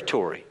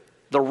territory,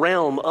 the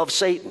realm of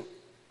Satan.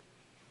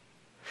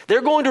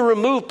 They're going to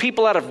remove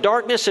people out of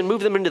darkness and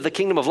move them into the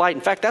kingdom of light.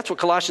 In fact, that's what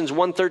Colossians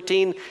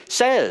 1:13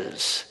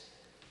 says.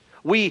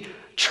 We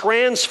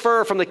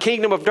transfer from the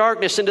kingdom of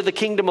darkness into the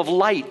kingdom of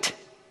light.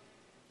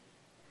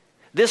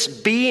 This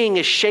being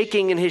is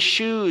shaking in his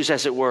shoes,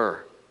 as it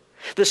were.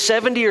 The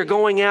 70 are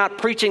going out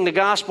preaching the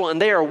gospel,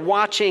 and they are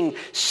watching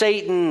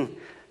Satan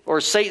or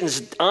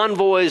Satan's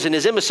envoys and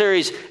his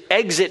emissaries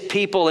exit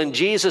people, and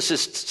Jesus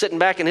is sitting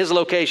back in his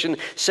location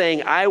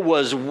saying, I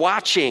was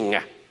watching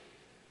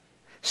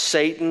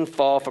Satan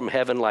fall from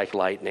heaven like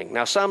lightning.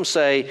 Now, some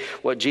say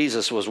what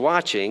Jesus was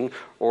watching,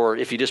 or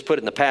if you just put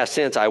it in the past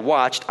tense, I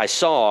watched, I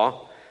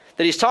saw,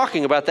 that he's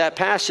talking about that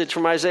passage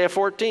from Isaiah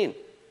 14.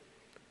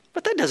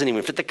 But that doesn't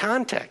even fit the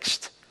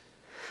context.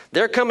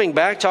 They're coming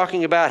back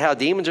talking about how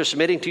demons are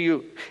submitting to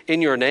you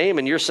in your name,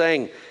 and you're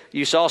saying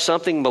you saw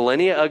something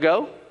millennia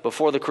ago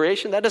before the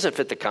creation. That doesn't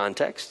fit the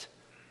context.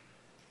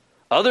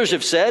 Others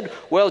have said,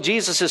 well,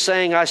 Jesus is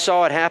saying I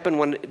saw it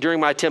happen during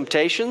my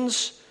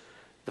temptations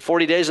The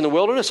 40 days in the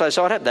wilderness, I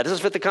saw it happen. That doesn't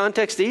fit the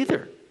context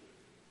either.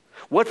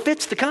 What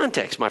fits the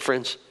context, my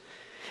friends,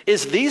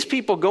 is these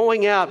people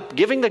going out,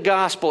 giving the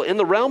gospel in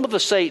the realm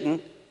of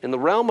Satan, in the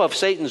realm of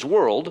Satan's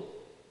world,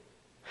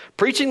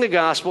 preaching the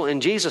gospel,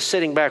 and Jesus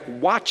sitting back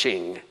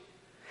watching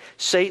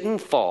Satan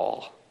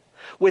fall.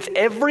 With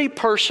every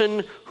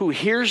person who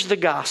hears the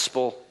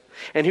gospel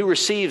and who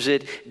receives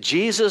it,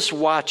 Jesus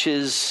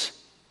watches.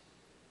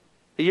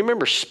 Do you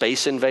remember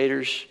Space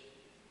Invaders?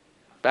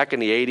 Back in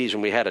the 80s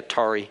when we had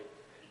Atari.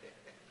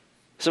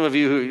 Some of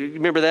you who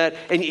remember that?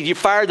 And you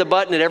fired the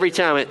button at every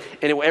time,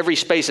 every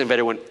Space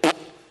Invader went.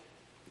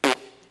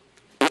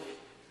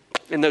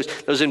 And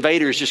those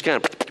invaders just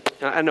kind of.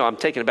 I know I'm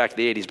taking it back to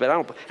the 80s, but I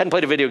hadn't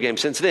played a video game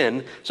since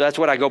then, so that's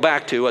what I go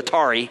back to,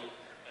 Atari.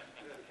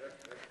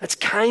 That's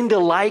kind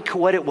of like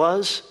what it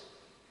was.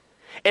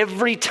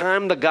 Every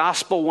time the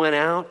gospel went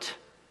out,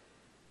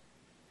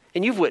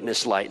 and you've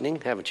witnessed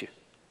lightning, haven't you?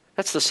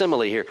 That's the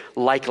simile here,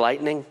 like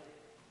lightning.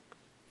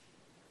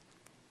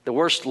 The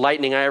worst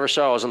lightning I ever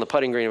saw was on the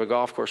putting green of a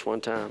golf course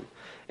one time,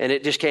 and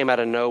it just came out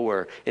of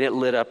nowhere, and it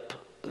lit up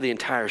the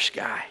entire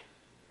sky.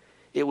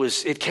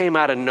 It came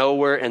out of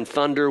nowhere, and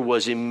thunder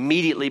was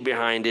immediately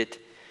behind it.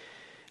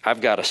 I've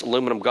got an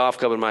aluminum golf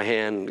club in my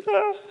hand.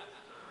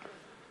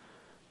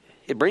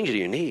 It brings you to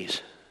your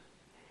knees.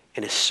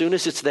 And as soon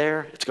as it's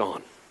there, it's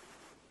gone.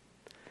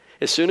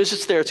 As soon as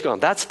it's there, it's gone.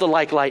 That's the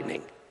like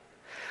lightning.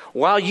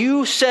 While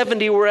you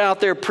 70 were out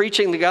there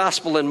preaching the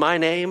gospel in my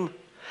name,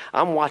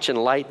 I'm watching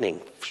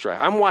lightning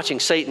strike. I'm watching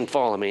Satan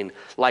fall,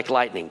 like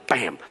lightning.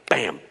 Bam,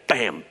 bam,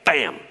 bam,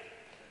 bam.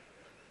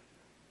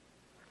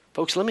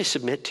 Folks, let me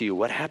submit to you,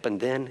 what happened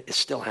then is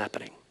still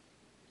happening.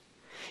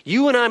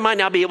 You and I might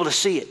not be able to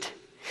see it.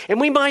 And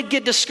we might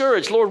get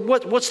discouraged. Lord,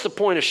 what's the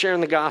point of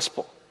sharing the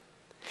gospel?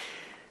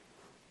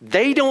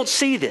 They don't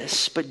see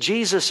this, but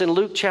Jesus in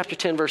Luke chapter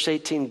 10, verse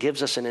 18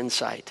 gives us an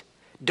insight.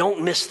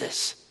 Don't miss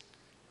this.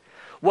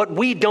 What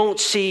we don't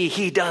see,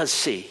 he does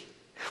see.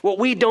 What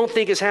we don't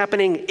think is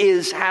happening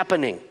is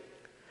happening.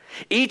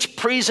 Each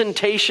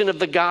presentation of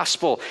the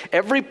gospel,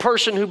 every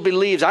person who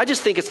believes, I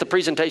just think it's the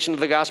presentation of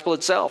the gospel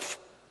itself.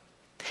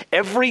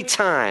 Every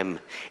time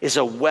is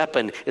a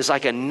weapon, is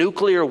like a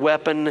nuclear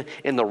weapon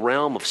in the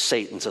realm of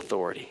Satan's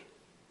authority.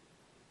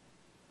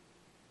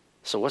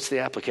 So what's the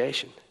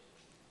application?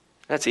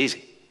 That's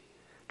easy.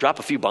 Drop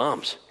a few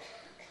bombs.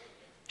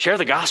 Share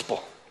the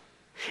gospel.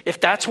 If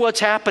that's what's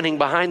happening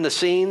behind the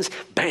scenes,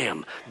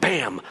 bam,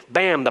 bam,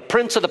 bam. The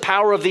prince of the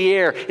power of the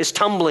air is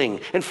tumbling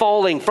and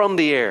falling from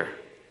the air.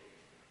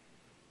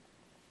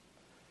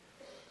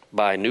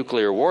 By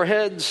nuclear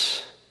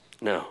warheads?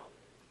 No.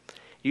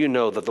 You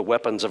know that the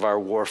weapons of our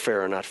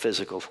warfare are not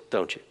physical,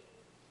 don't you?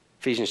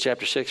 Ephesians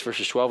chapter 6,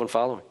 verses 12 and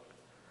following.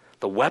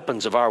 The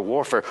weapons of our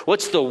warfare.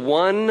 What's the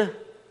one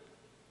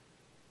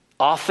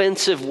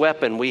offensive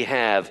weapon we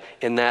have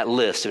in that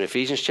list in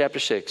Ephesians chapter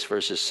 6,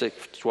 verses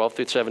 12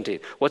 through 17?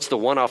 What's the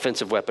one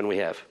offensive weapon we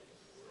have?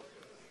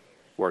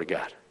 Word of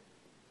God.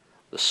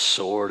 The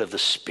sword of the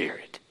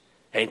Spirit.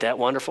 Ain't that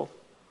wonderful?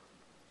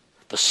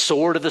 The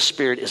sword of the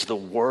Spirit is the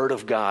Word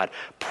of God.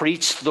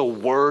 Preach the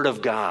Word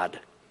of God.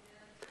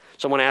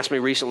 Someone asked me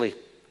recently,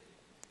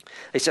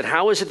 they said,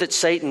 how is it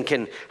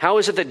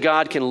that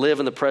God can live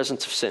in the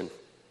presence of sin?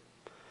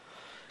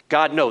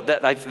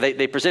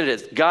 They presented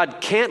it,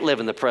 God can't live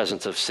in the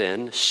presence of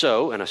sin,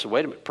 and I said,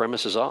 wait a minute,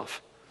 premise is off.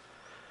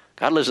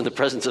 God lives in the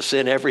presence of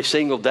sin every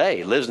single day.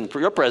 He lives in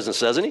your presence,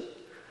 doesn't he?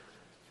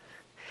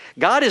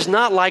 God is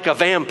not like a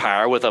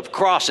vampire with a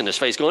cross in his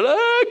face going,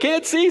 I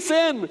can't see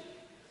sin.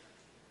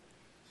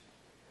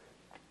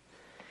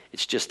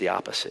 It's just the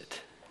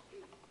opposite.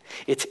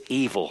 It's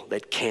evil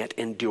that can't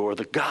endure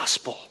the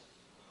gospel.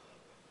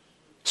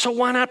 So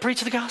why not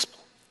preach the gospel?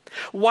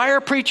 Why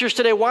have preachers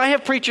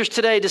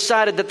today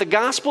decided that the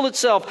gospel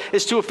itself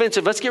is too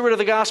offensive? Let's get rid of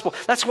the gospel.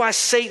 That's why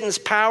Satan's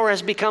power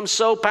has become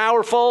so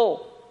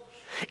powerful.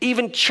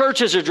 Even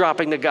churches are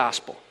dropping the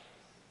gospel.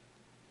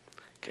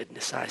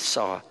 Goodness, I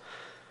saw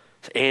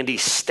Andy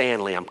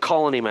Stanley. I'm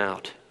calling him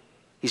out.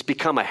 He's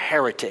become a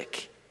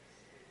heretic,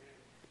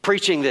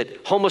 preaching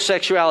that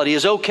homosexuality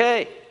is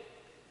okay.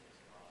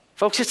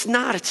 Folks, it's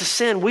not. It's a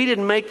sin. We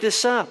didn't make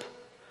this up.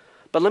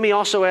 But let me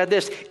also add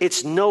this.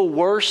 It's no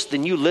worse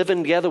than you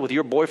living together with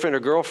your boyfriend or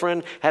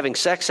girlfriend having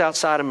sex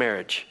outside of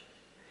marriage.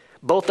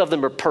 Both of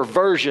them are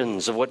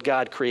perversions of what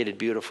God created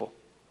beautiful.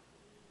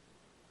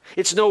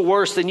 It's no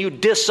worse than you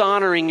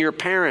dishonoring your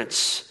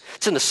parents.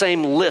 It's in the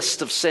same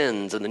list of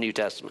sins in the New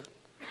Testament.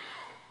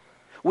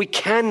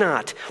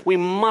 We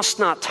must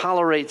not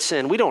tolerate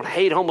sin. We don't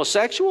hate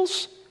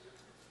homosexuals.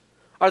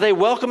 Are they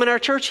welcome in our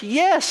church?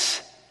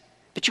 Yes.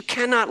 But you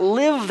cannot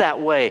live that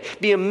way.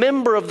 Be a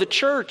member of the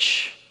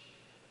church.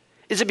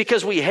 Is it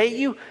because we hate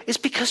you? It's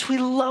because we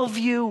love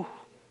you.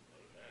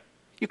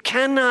 You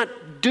cannot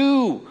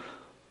do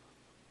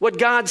what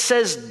God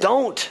says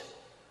don't.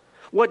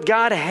 What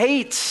God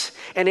hates.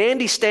 And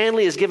Andy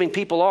Stanley is giving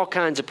people all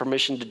kinds of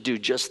permission to do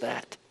just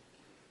that.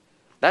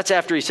 That's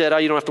after he said,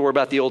 you don't have to worry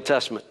about the Old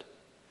Testament.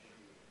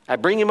 I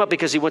bring him up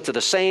because he went to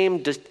the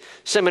same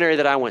seminary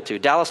that I went to,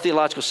 Dallas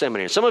Theological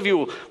Seminary. Some of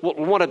you will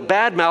want to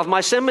badmouth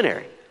my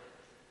seminary.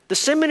 The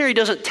seminary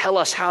doesn't tell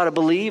us how to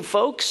believe,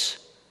 folks.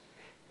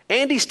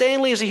 Andy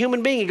Stanley is a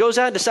human being. He goes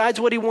out and decides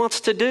what he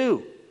wants to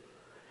do.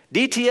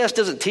 DTS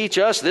doesn't teach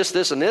us this,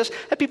 this, and this.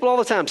 I have people all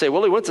the time say,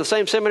 well, he went to the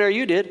same seminary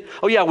you did.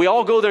 Oh, yeah, we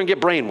all go there and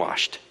get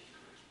brainwashed.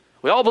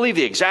 We all believe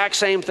the exact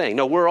same thing.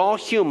 No, we're all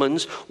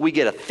humans. We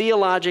get a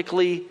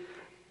theologically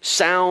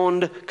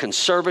sound,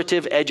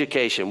 conservative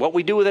education. What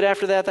we do with it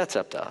after that, that's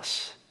up to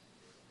us.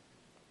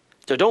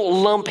 So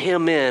don't lump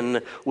him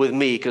in with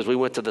me because we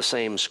went to the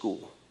same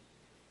school.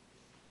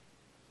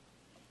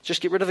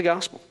 Just get rid of the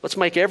gospel. Let's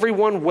make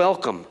everyone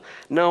welcome.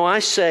 No, I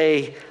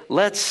say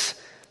let's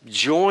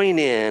join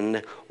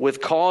in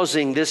with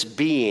causing this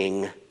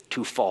being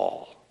to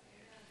fall.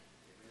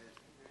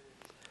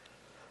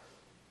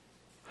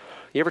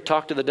 You ever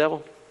talk to the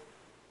devil?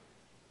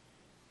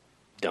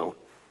 Don't.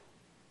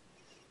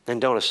 And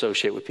don't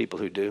associate with people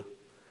who do.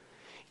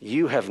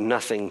 You have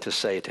nothing to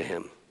say to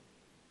him.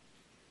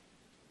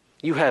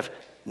 You have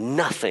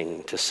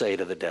nothing to say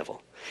to the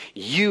devil.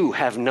 You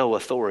have no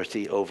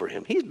authority over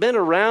him. He's been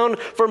around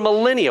for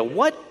millennia.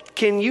 What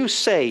can you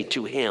say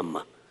to him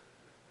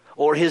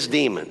or his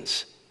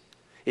demons?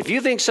 If you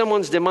think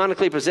someone's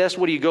demonically possessed,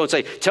 what do you go and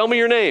say? Tell me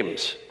your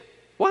names.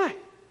 Why?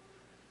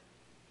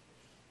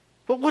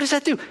 Well, what does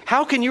that do?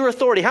 How can your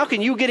authority, how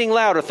can you getting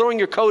loud or throwing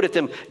your coat at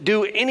them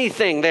do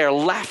anything? They are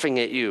laughing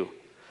at you.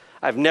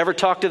 I've never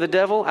talked to the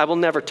devil. I will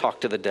never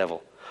talk to the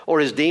devil. Or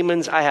his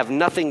demons. I have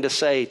nothing to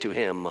say to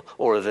him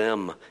or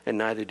them, and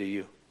neither do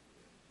you.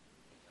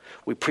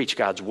 We preach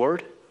God's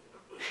word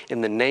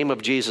in the name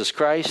of Jesus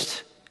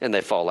Christ, and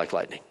they fall like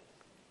lightning.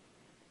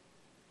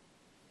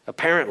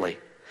 Apparently,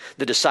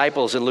 the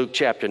disciples in Luke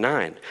chapter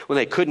 9, when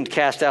they couldn't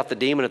cast out the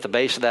demon at the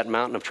base of that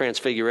mountain of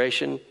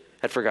transfiguration,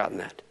 had forgotten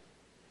that.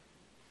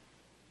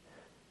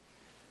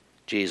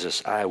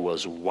 Jesus, I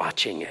was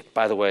watching it.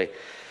 By the way,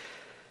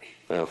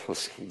 well,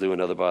 let's do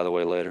another by the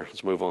way later.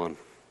 Let's move on.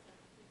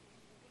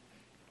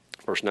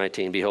 Verse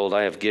 19, behold,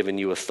 I have given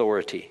you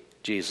authority,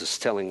 Jesus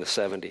telling the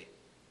 70.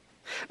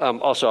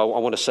 Also, I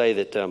want to say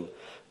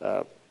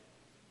that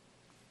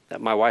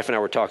my wife and I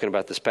were talking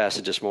about this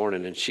passage this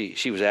morning, and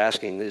she was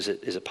asking, is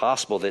it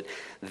possible that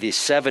the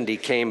 70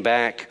 came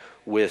back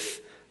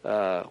with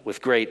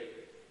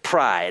great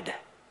pride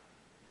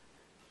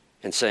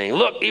and saying,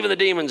 look, even the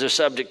demons are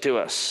subject to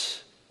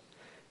us,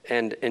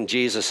 and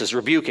Jesus is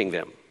rebuking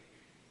them?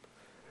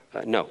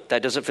 No,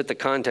 that doesn't fit the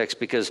context,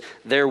 because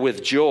they're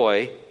with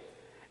joy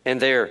and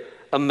they're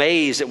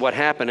amazed at what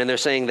happened, and they're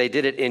saying they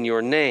did it in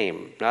your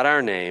name, not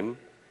our name.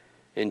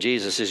 And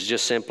Jesus is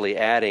just simply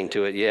adding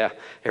to it, yeah,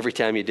 every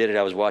time you did it,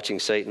 I was watching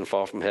Satan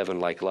fall from heaven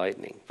like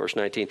lightning. Verse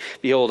 19,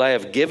 behold, I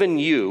have given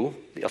you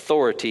the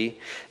authority.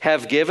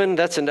 Have given,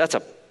 that's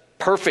a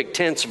perfect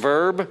tense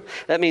verb.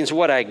 That means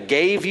what I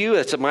gave you,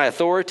 that's my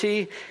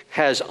authority,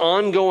 has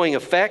ongoing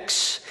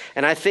effects.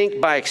 And I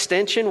think by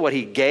extension, what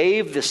he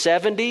gave the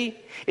 70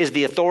 is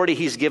the authority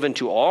he's given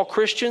to all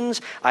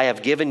Christians. I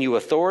have given you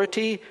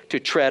authority to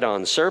tread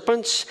on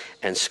serpents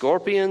and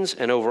scorpions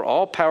and over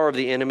all power of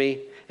the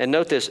enemy. And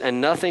note this, and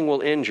nothing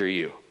will injure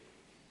you.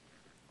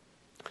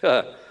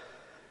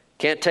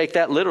 Can't take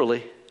that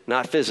literally,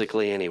 not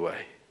physically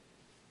anyway.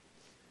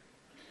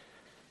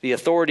 The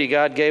authority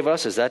God gave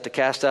us, is that to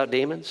cast out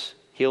demons,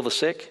 heal the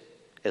sick,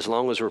 as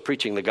long as we're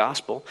preaching the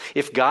gospel.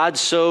 If God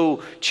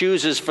so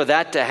chooses for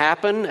that to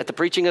happen at the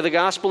preaching of the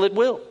gospel, it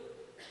will.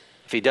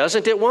 If he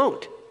doesn't, it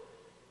won't.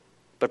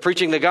 But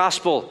preaching the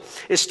gospel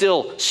is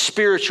still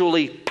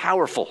spiritually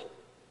powerful.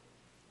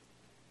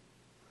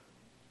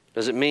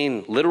 Does it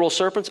mean literal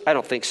serpents? I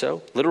don't think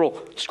so. Literal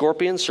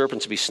scorpions,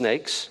 serpents be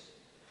snakes.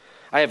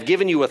 I have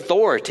given you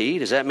authority.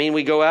 Does that mean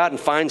we go out and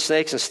find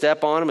snakes and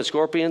step on them and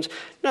scorpions?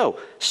 No.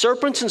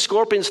 Serpents and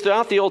scorpions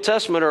throughout the Old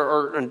Testament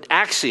are an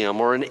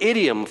axiom or an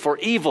idiom for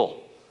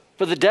evil,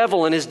 for the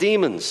devil and his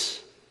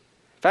demons.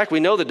 In fact, we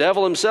know the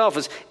devil himself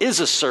is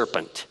a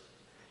serpent.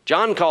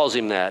 John calls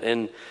him that,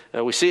 and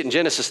we see it in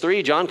Genesis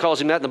 3. John calls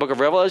him that in the book of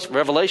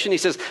Revelation. He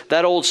says,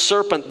 that old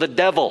serpent, the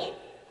devil.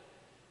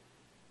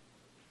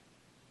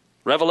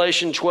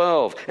 Revelation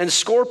 12. And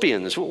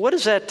scorpions, what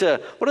is that?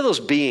 What are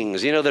those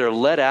beings, that are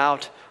let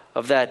out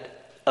of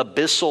that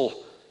abyssal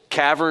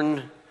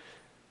cavern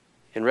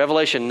in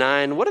Revelation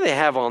 9? What do they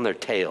have on their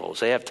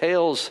tails? They have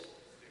tails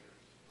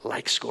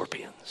like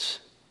scorpions.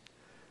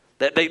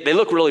 They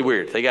look really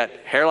weird. They got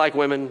hair like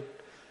women.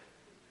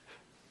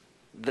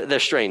 They're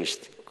strange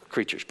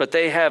creatures, but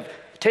they have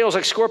tails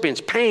like scorpions,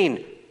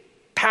 pain,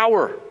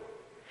 power.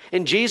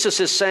 And Jesus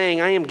is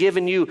saying, I am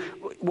giving you,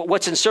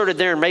 what's inserted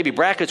there in maybe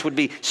brackets would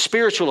be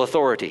spiritual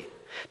authority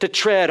to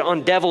tread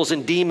on devils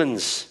and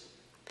demons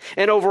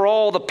and over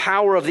all the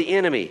power of the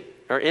enemy.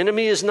 Our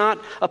enemy is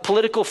not a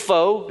political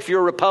foe. If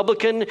you're a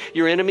Republican,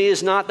 your enemy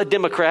is not a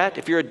Democrat.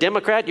 If you're a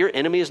Democrat, your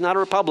enemy is not a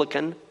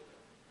Republican.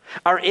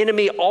 Our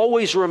enemy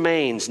always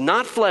remains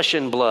not flesh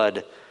and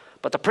blood,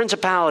 but the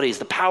principalities,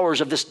 the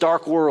powers of this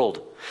dark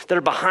world that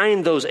are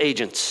behind those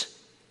agents.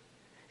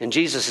 And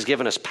Jesus has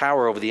given us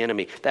power over the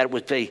enemy. That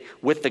would be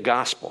with the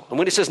gospel. And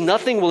when he says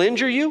nothing will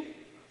injure you,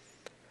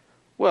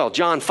 well,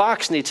 John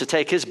Fox needs to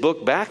take his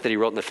book back that he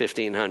wrote in the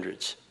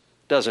 1500s,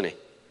 doesn't he?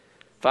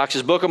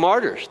 Fox's Book of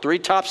Martyrs, 3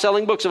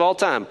 top-selling books of all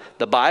time.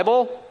 The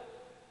Bible,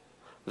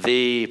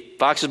 the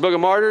Fox's Book of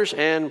Martyrs,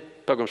 and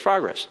Pilgrim's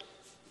Progress.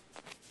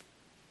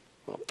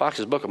 Well,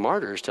 Fox's Book of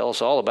Martyrs tell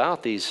us all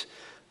about these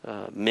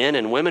men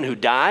and women who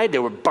died. They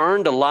were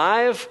burned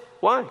alive.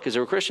 Why? Because they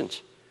were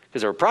Christians.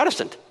 Because they were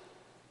Protestant.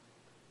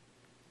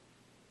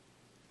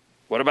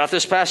 What about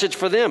this passage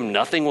for them?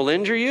 Nothing will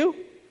injure you?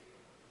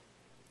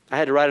 I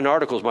had to write an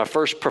article. It was my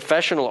first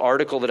professional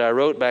article that I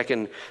wrote back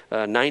in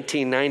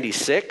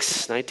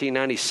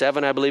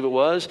 1997, I believe it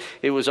was.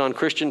 It was on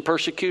Christian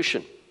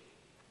persecution.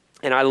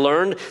 And I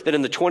learned that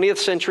in the 20th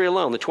century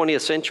alone, the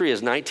 20th century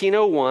is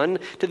 1901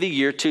 to the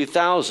year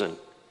 2000.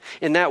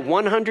 In that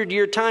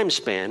 100-year time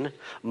span,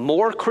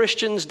 more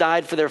Christians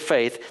died for their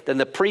faith than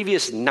the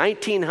previous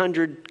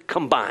 1900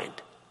 combined.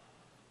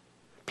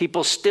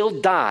 People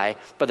still die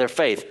for their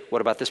faith. What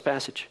about this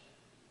passage?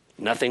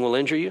 Nothing will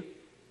injure you.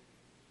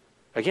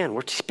 Again,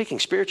 we're speaking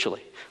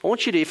spiritually. I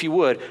want you to, if you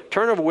would,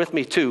 turn over with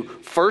me to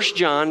 1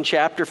 John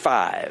chapter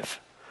 5.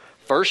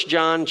 1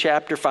 John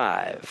chapter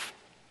 5.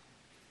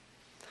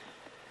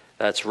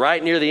 That's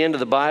right near the end of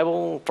the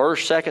Bible.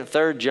 1st, 2nd,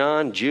 3rd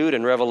John, Jude,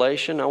 and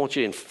Revelation. I want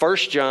you in 1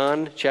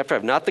 John chapter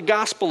 5. Not the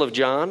Gospel of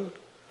John,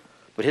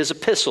 but his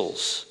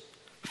epistles.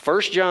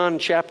 1 John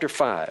chapter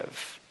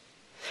 5.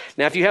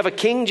 Now, if you have a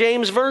King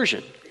James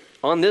Version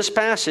on this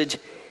passage,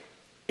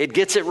 it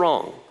gets it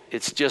wrong.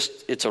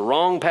 It's a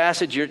wrong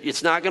passage.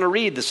 It's not going to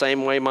read the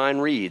same way mine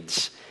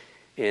reads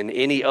in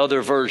any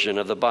other version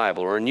of the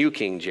Bible or a New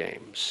King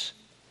James.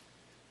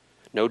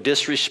 No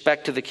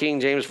disrespect to the King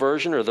James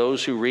Version or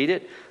those who read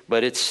it,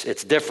 but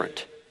it's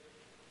different.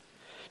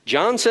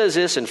 John says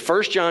this in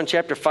 1 John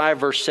chapter 5,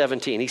 verse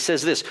 17. He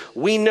says this,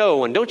 we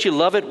know, and don't you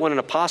love it when an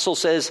apostle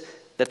says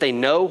that they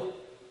know?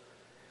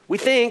 We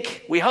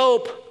think, we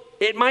hope,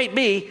 it might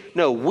be.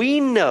 No,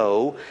 we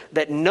know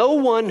that no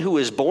one who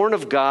is born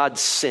of God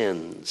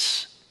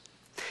sins.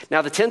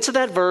 Now, the tense of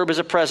that verb is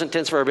a present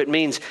tense verb. It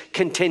means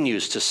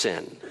continues to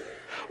sin.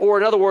 Or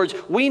in other words,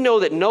 we know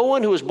that no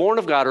one who is born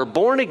of God or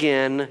born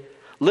again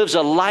lives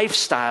a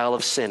lifestyle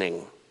of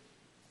sinning.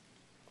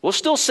 We'll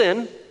still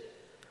sin,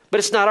 but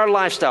it's not our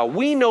lifestyle.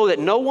 We know that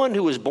no one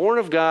who is born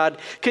of God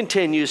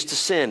continues to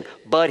sin.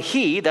 But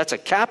he, that's a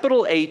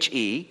capital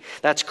H-E,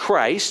 that's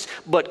Christ,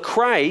 but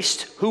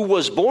Christ, who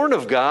was born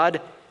of God,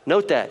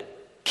 note that,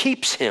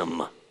 keeps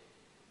him.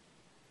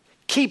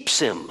 Keeps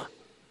him.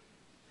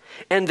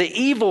 And the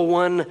evil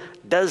one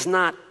does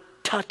not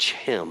touch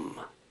him.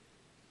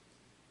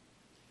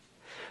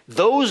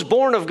 Those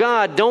born of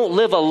God don't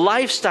live a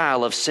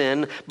lifestyle of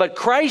sin, but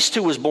Christ,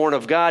 who was born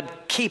of God,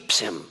 keeps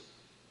him.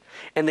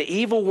 And the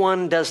evil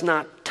one does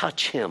not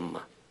touch him.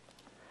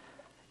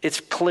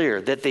 It's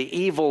clear that the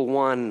evil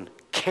one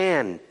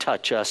can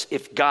touch us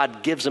if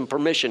God gives him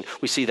permission.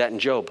 We see that in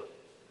Job.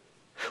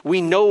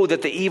 We know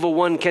that the evil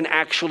one can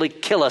actually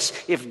kill us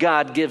if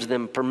God gives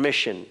them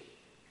permission.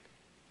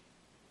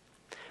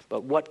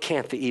 But what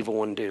can't the evil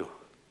one do?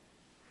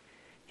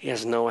 He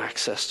has no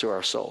access to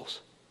our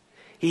souls.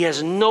 He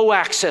has no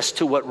access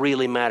to what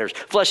really matters.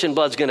 Flesh and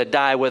blood's going to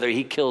die whether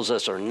he kills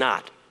us or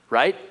not,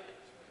 right?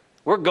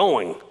 We're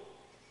going.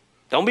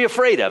 Don't be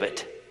afraid of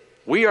it.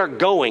 We are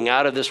going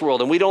out of this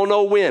world, and we don't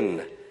know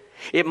when.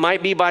 It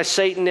might be by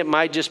Satan. It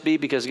might just be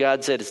because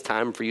God said it's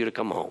time for you to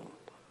come home.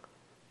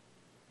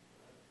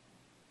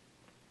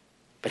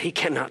 But he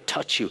cannot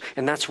touch you,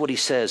 and that's what he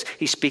says.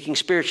 He's speaking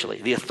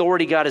spiritually. The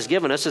authority God has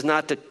given us is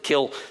not to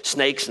kill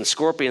snakes and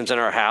scorpions in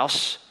our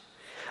house,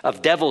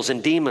 of devils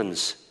and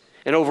demons,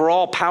 and over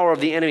all power of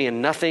the enemy,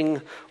 and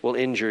nothing will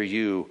injure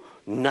you.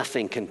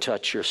 Nothing can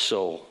touch your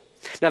soul.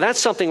 Now that's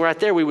something right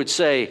there we would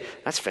say,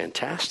 that's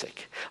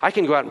fantastic. I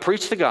can go out and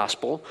preach the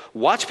gospel,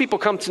 watch people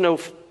come to know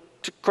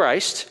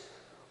Christ,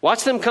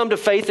 watch them come to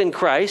faith in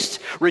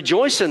Christ,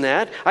 rejoice in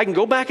that. I can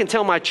go back and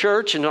tell my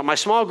church and my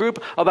small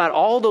group about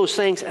all those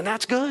things, and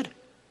that's good.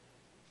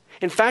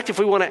 In fact, if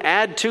we want to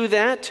add to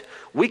that,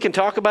 we can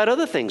talk about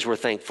other things we're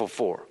thankful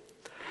for.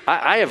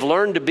 I have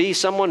learned to be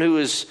someone who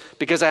is,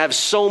 because I have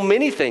so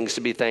many things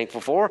to be thankful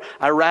for,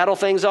 I rattle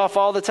things off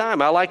all the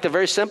time. I like the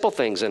very simple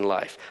things in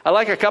life. I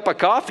like a cup of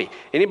coffee.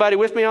 Anybody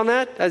with me on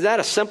that? Is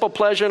that a simple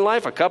pleasure in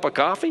life, a cup of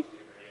coffee?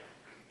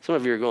 Some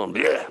of you are going,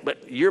 bleh,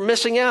 but you're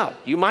missing out.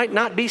 You might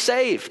not be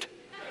saved.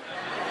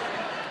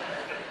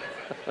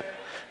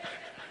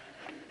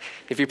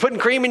 If you're putting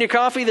cream in your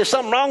coffee, there's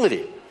something wrong with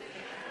you.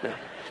 No.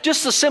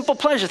 Just a simple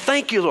pleasure.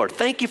 Thank you, Lord.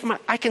 Thank you for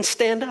I can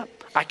stand up.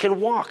 I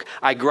can walk.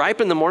 I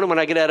gripe in the morning when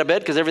I get out of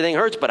bed because everything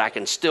hurts, but I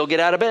can still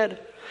get out of bed.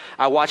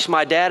 I watched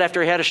my dad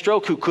after he had a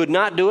stroke who could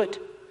not do it,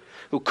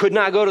 who could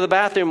not go to the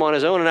bathroom on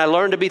his own, and I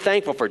learned to be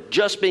thankful for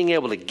just being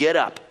able to get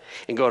up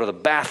and go to the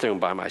bathroom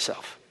by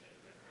myself.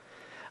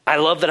 I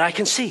love that I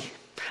can see.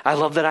 I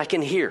love that I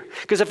can hear.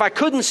 Because if I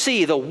couldn't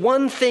see, the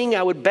one thing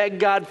I would beg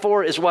God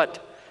for is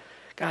what?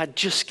 God,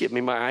 just give me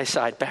my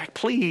eyesight back,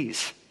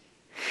 please.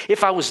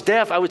 If I was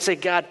deaf, I would say,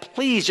 God,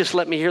 please just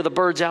let me hear the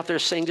birds out there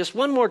sing just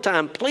one more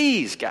time.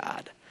 Please,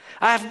 God.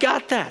 I've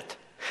got that.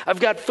 I've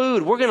got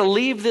food. We're going to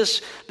leave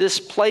this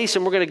place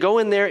and we're going to go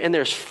in there and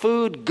there's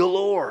food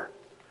galore.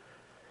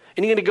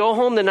 And you're going to go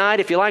home tonight.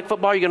 If you like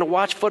football, you're going to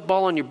watch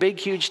football on your big,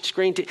 huge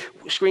screen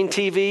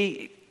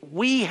TV.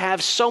 We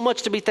have so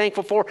much to be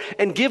thankful for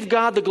and give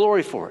God the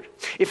glory for it.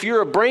 If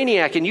you're a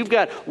brainiac and you've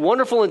got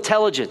wonderful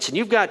intelligence and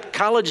you've got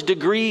college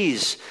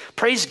degrees,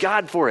 praise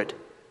God for it.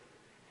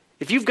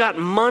 If you've got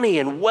money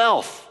and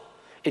wealth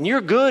and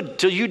you're good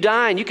till you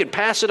die and you can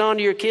pass it on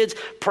to your kids,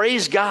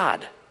 praise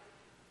God.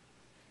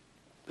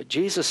 But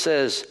Jesus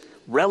says,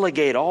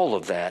 relegate all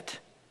of that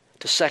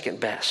to second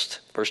best.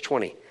 Verse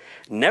 20,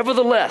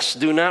 nevertheless,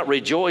 do not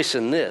rejoice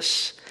in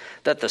this,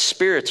 that the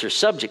spirits are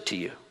subject to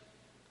you,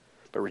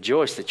 but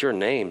rejoice that your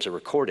names are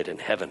recorded in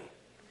heaven.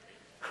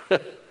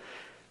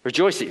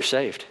 Rejoice that you're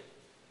saved.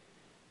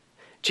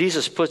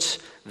 Jesus puts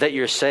that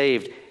you're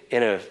saved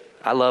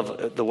I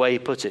love the way he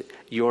puts it,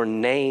 your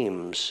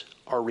names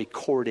are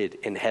recorded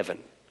in heaven.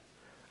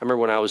 I remember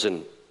when I was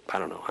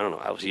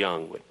I was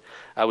young, but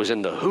I was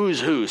in the who's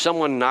who.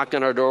 Someone knocked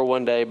on our door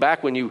one day,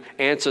 back when you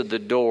answered the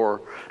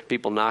door,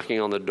 people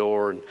knocking on the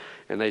door,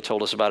 and they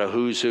told us about a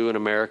who's who in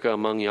America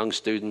among young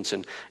students,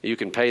 and you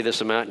can pay this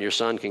amount and your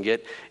son can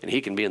get, and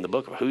he can be in the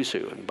book of who's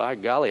who. And by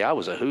golly, I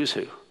was a who's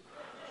who.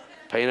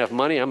 Pay enough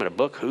money, I'm in a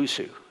book who's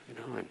who.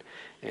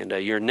 And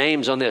your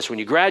name's on this. When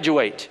you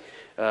graduate,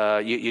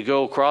 you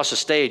go across the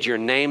stage, your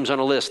name's on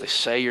a list. They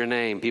say your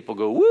name. People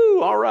go,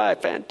 woo, all right,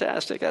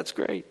 fantastic, that's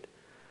great.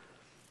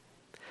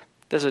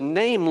 There's a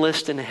name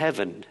list in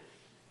heaven.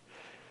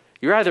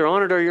 You're either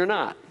on it or you're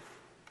not.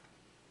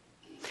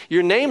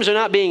 Your names are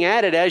not being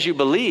added as you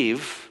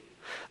believe.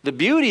 The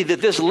beauty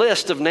that this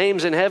list of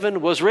names in heaven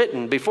was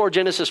written before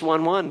Genesis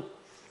 1:1.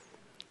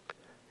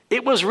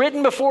 It was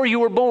written before you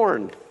were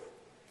born.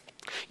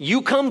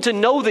 You come to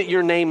know that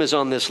your name is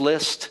on this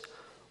list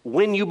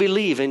when you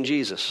believe in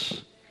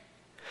Jesus.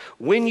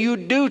 When you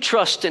do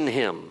trust in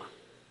him.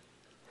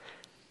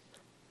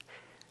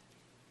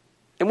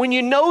 And when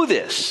you know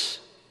this,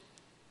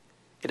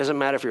 it doesn't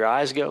matter if your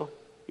eyes go,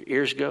 your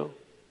ears go,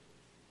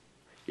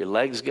 your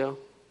legs go,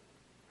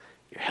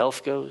 your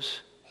health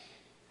goes.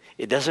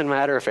 It doesn't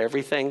matter if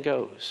everything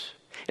goes.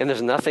 And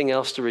there's nothing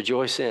else to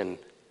rejoice in.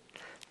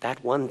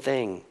 That one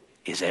thing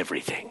is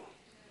everything.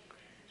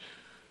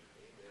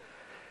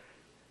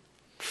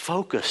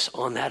 Focus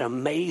on that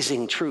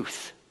amazing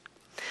truth.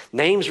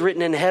 Names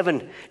written in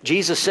heaven.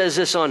 Jesus says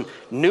this on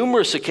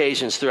numerous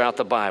occasions throughout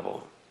the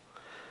Bible.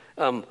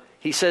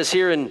 He says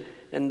here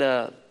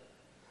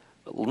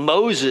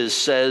Moses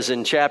says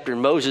in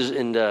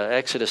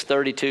Exodus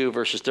 32,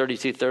 verses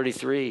 32,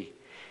 33,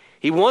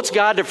 he wants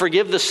God to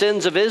forgive the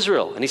sins of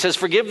Israel. And he says,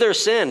 forgive their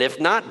sin.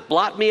 If not,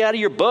 blot me out of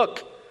your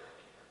book.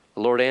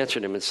 The Lord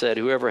answered him and said,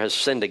 whoever has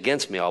sinned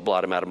against me, I'll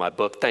blot him out of my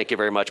book. Thank you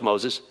very much,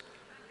 Moses.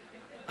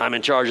 I'm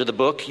in charge of the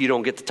book. You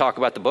don't get to talk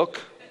about the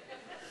book.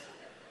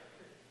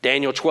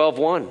 Daniel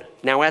 12:1.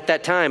 Now at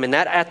that time,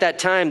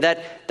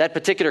 that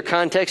particular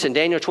context in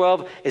Daniel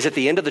 12 is at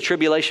the end of the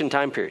tribulation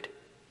time period.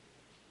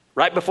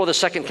 Right before the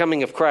second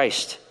coming of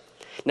Christ.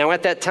 Now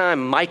at that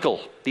time, Michael,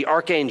 the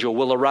archangel,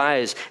 will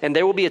arise, and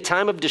there will be a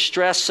time of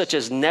distress such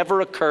as never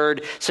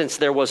occurred since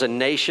there was a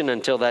nation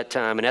until that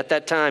time. And at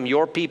that time,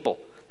 your people,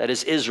 that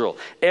is Israel,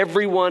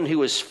 everyone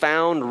who is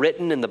found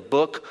written in the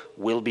book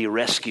will be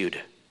rescued.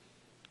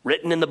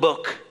 Written in the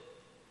book.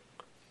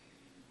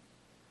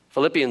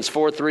 Philippians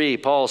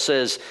 4:3, Paul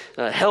says,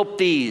 help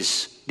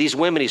these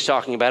women he's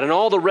talking about, and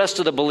all the rest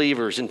of the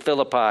believers in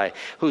Philippi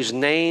whose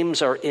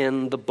names are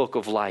in the book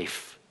of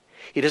life.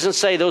 He doesn't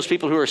say those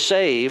people who are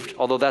saved,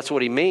 although that's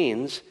what he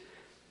means,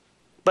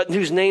 but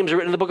whose names are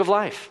written in the book of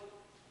life.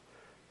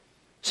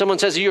 Someone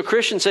says, are you a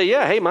Christian? Say,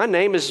 yeah, hey, my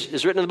name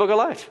is written in the book of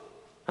life.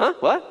 Huh?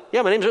 What?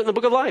 Yeah, my name's written in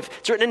the book of life.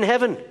 It's written in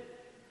heaven.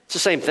 It's the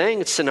same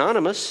thing. It's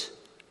synonymous.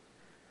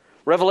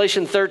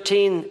 Revelation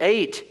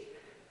 13:8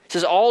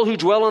 says, all who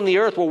dwell on the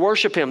earth will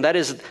worship him. That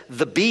is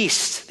the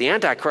beast, the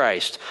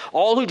Antichrist.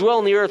 All who dwell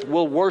on the earth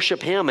will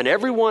worship him, and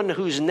everyone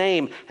whose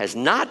name has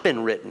not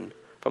been written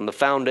from the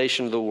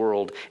foundation of the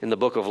world in the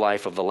book of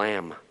life of the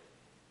Lamb.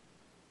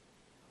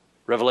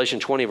 Revelation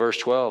 20, verse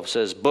 12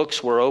 says,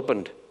 books were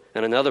opened,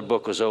 and another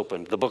book was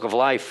opened, the book of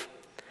life.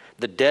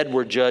 The dead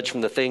were judged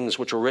from the things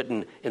which were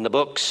written in the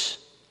books.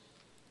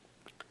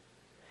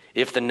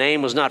 If the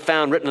name was not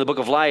found written in the book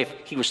of life,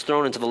 he was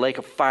thrown into the lake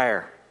of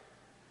fire.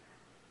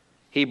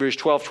 Hebrews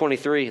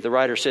 12:23, the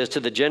writer says,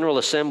 to the general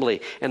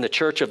assembly and the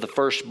church of the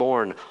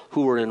firstborn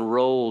who were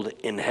enrolled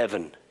in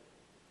heaven.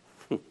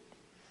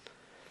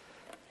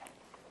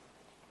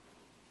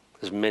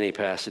 There's many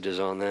passages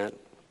on that.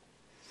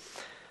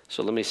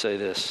 So let me say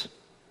this.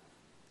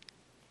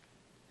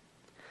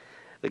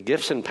 The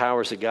gifts and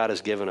powers that God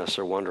has given us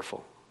are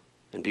wonderful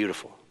and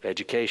beautiful.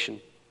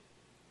 Education,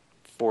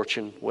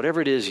 fortune, whatever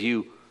it is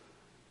you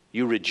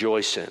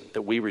rejoice in,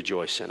 that we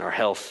rejoice in, our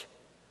health.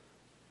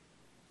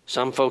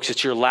 Some folks,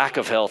 it's your lack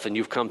of health and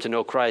you've come to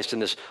know Christ in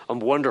this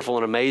wonderful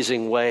and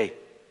amazing way.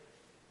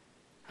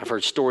 I've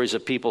heard stories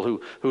of people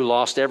who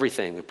lost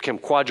everything, they became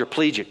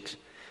quadriplegics,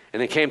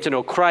 and they came to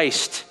know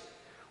Christ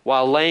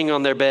while laying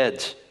on their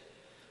beds,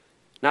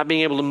 not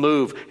being able to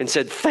move, and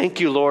said, thank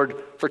you, Lord,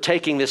 for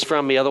taking this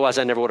from me. Otherwise,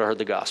 I never would have heard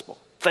the gospel.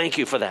 Thank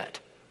you for that.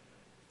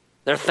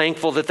 They're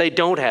thankful that they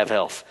don't have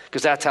health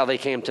because that's how they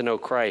came to know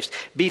Christ.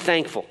 Be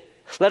thankful.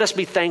 Let us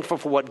be thankful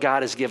for what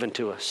God has given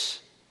to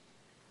us.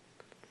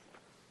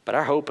 But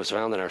our hope is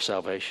found in our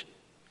salvation.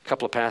 A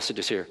couple of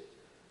passages here.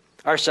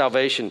 Our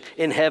salvation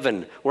in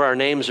heaven, where our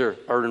names are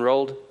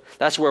enrolled,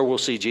 that's where we'll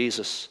see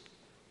Jesus.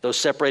 Those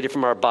separated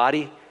from our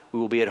body, we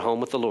will be at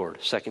home with the Lord,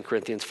 2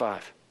 Corinthians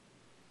 5.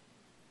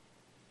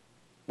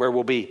 Where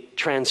we'll be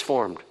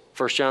transformed,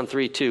 1 John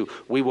 3:2,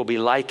 we will be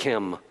like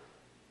him.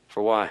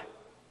 For why?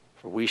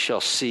 For we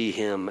shall see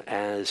him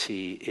as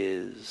he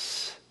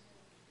is.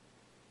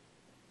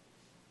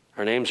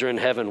 Our names are in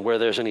heaven where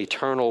there's an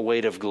eternal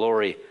weight of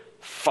glory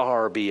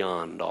far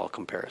beyond all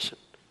comparison.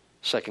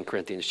 2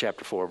 Corinthians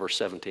chapter 4, verse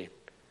 17.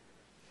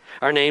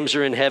 Our names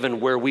are in heaven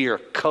where we are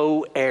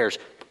co-heirs.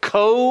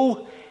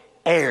 Co-heirs.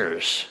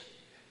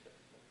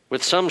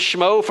 With some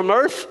schmo from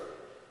earth?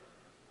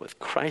 With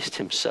Christ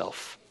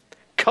himself.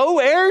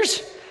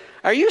 Co-heirs?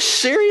 Are you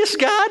serious,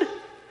 God?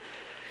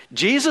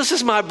 Jesus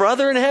is my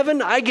brother in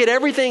heaven. I get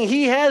everything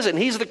he has and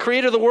he's the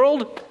creator of the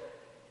world?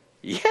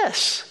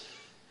 Yes.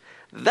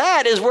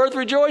 That is worth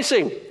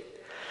rejoicing.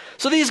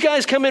 So these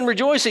guys come in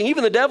rejoicing.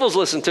 Even the devils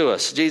listen to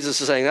us. Jesus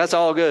is saying, that's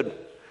all good.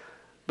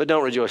 But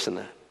don't rejoice in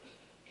that.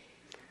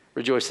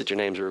 Rejoice that your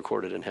names are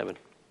recorded in heaven.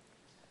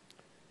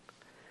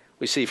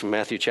 We see from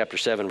Matthew chapter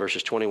 7,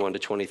 verses 21 to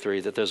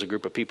 23, that there's a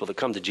group of people that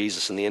come to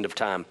Jesus in the end of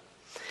time.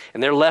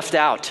 And they're left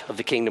out of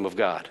the kingdom of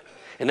God.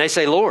 And they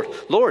say, Lord,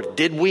 Lord,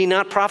 did we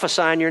not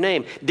prophesy in your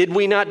name? Did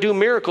we not do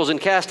miracles and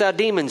cast out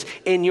demons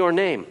in your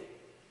name?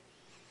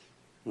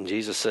 And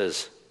Jesus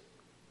says,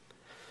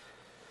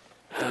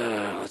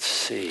 let's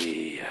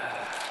see.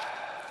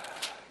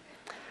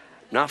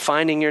 Not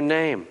finding your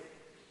name.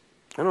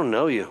 I don't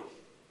know you.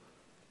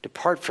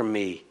 Depart from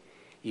me,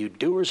 you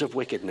doers of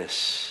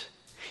wickedness.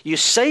 You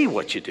say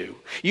what you do.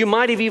 You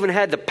might have even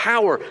had the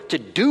power to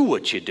do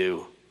what you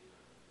do.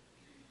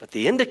 But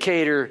the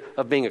indicator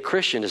of being a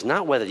Christian is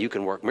not whether you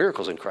can work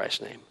miracles in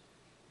Christ's name.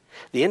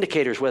 The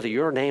indicator is whether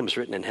your name is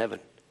written in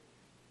heaven.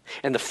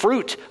 And the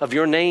fruit of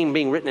your name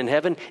being written in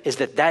heaven is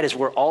that is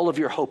where all of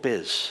your hope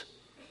is.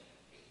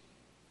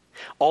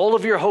 All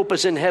of your hope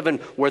is in heaven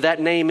where that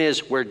name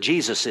is, where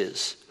Jesus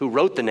is, who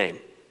wrote the name.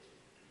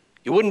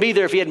 You wouldn't be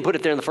there if he hadn't put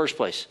it there in the first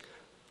place,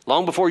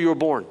 long before you were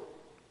born.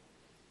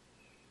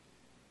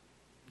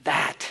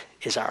 That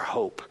is our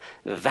hope.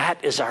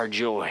 That is our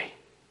joy.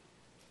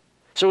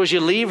 So as you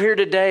leave here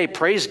today,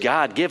 praise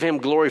God, give him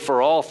glory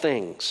for all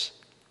things.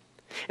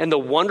 And the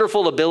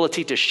wonderful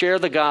ability to share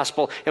the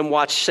gospel and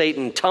watch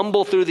Satan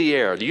tumble through the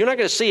air. You're not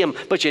going to see him,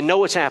 but you know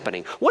what's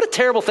happening. What a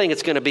terrible thing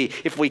it's going to be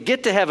if we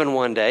get to heaven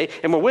one day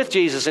and we're with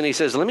Jesus and he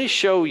says, let me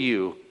show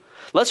you.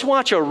 Let's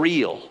watch a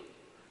reel-to-reel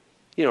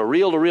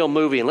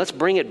movie, and let's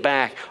bring it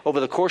back over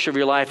the course of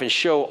your life and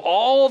show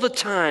all the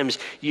times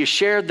you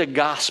shared the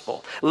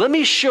gospel. Let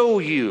me show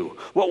you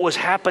what was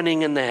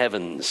happening in the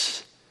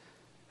heavens.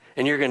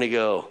 And you're going to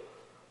go,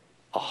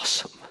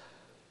 awesome.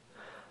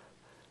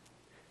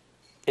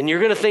 And you're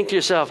going to think to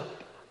yourself,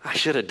 I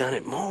should have done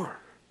it more.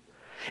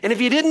 And if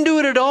you didn't do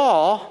it at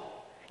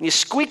all, and you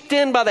squeaked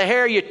in by the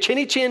hair of your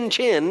chinny chin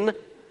chin,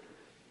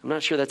 I'm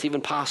not sure that's even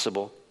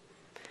possible.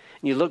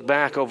 And you look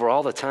back over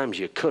all the times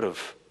you could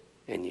have,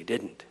 and you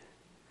didn't.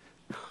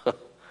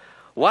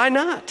 Why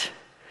not?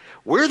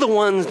 We're the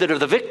ones that are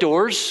the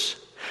victors.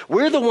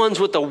 We're the ones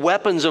with the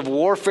weapons of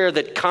warfare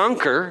that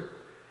conquer.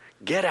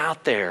 Get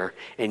out there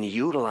and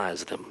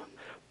utilize them.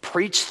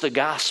 Preach the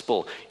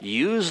gospel.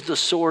 Use the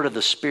sword of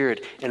the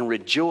Spirit and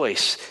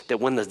rejoice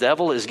that when the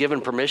devil is given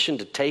permission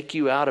to take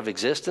you out of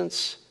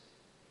existence,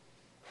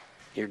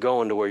 you're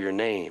going to where your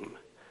name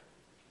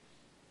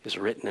is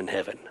written in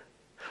heaven,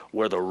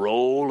 where the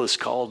roll is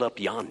called up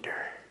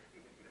yonder.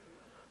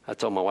 I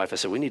told my wife, I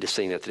said, we need to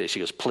sing that today.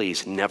 She goes,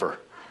 please, never.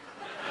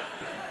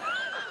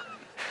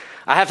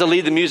 I have to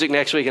lead the music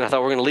next week, and I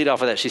thought we're going to lead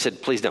off with that. She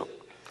said, please don't.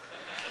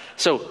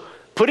 So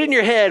put it in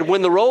your head,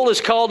 when the roll is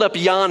called up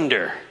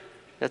yonder.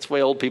 That's the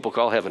way old people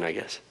call heaven, I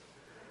guess.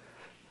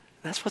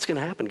 That's what's going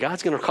to happen.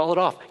 God's going to call it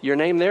off. Your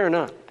name there or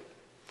not?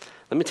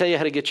 Let me tell you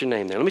how to get your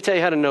name there. Let me tell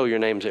you how to know your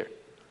name's there.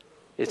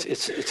 It's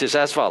just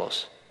as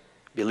follows.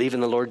 Believe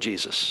in the Lord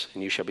Jesus,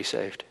 and you shall be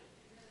saved.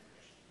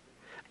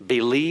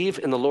 Believe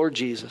in the Lord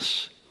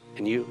Jesus,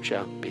 and you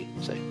shall be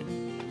saved.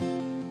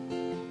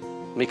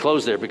 Let me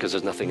close there because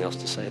there's nothing else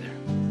to say there.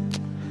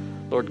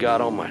 Lord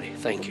God Almighty,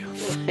 thank you.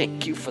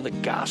 Thank you for the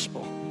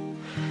gospel.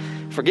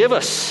 Forgive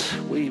us.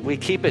 We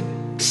keep it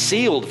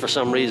sealed for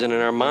some reason in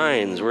our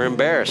minds. We're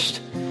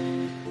embarrassed.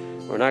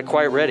 We're not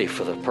quite ready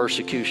for the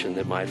persecution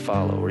that might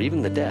follow, or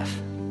even the death.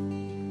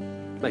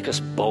 Make us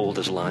bold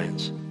as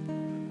lions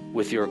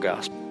with your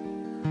gospel.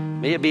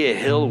 May it be a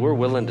hill we're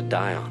willing to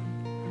die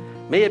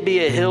on. May it be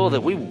a hill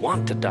that we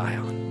want to die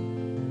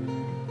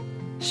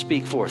on.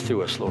 Speak forth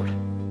through us, Lord.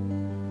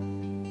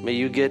 May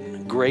you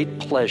get great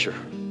pleasure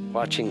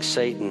watching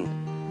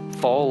Satan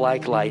fall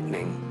like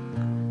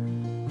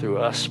lightning through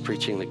us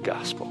preaching the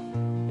gospel.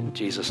 In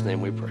Jesus'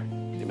 name we pray.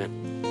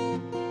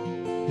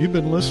 Amen. You've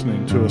been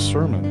listening to a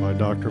sermon by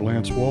Dr.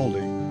 Lance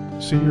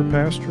Waldy, Senior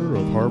Pastor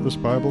of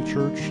Harvest Bible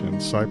Church in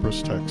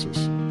Cypress,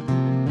 Texas.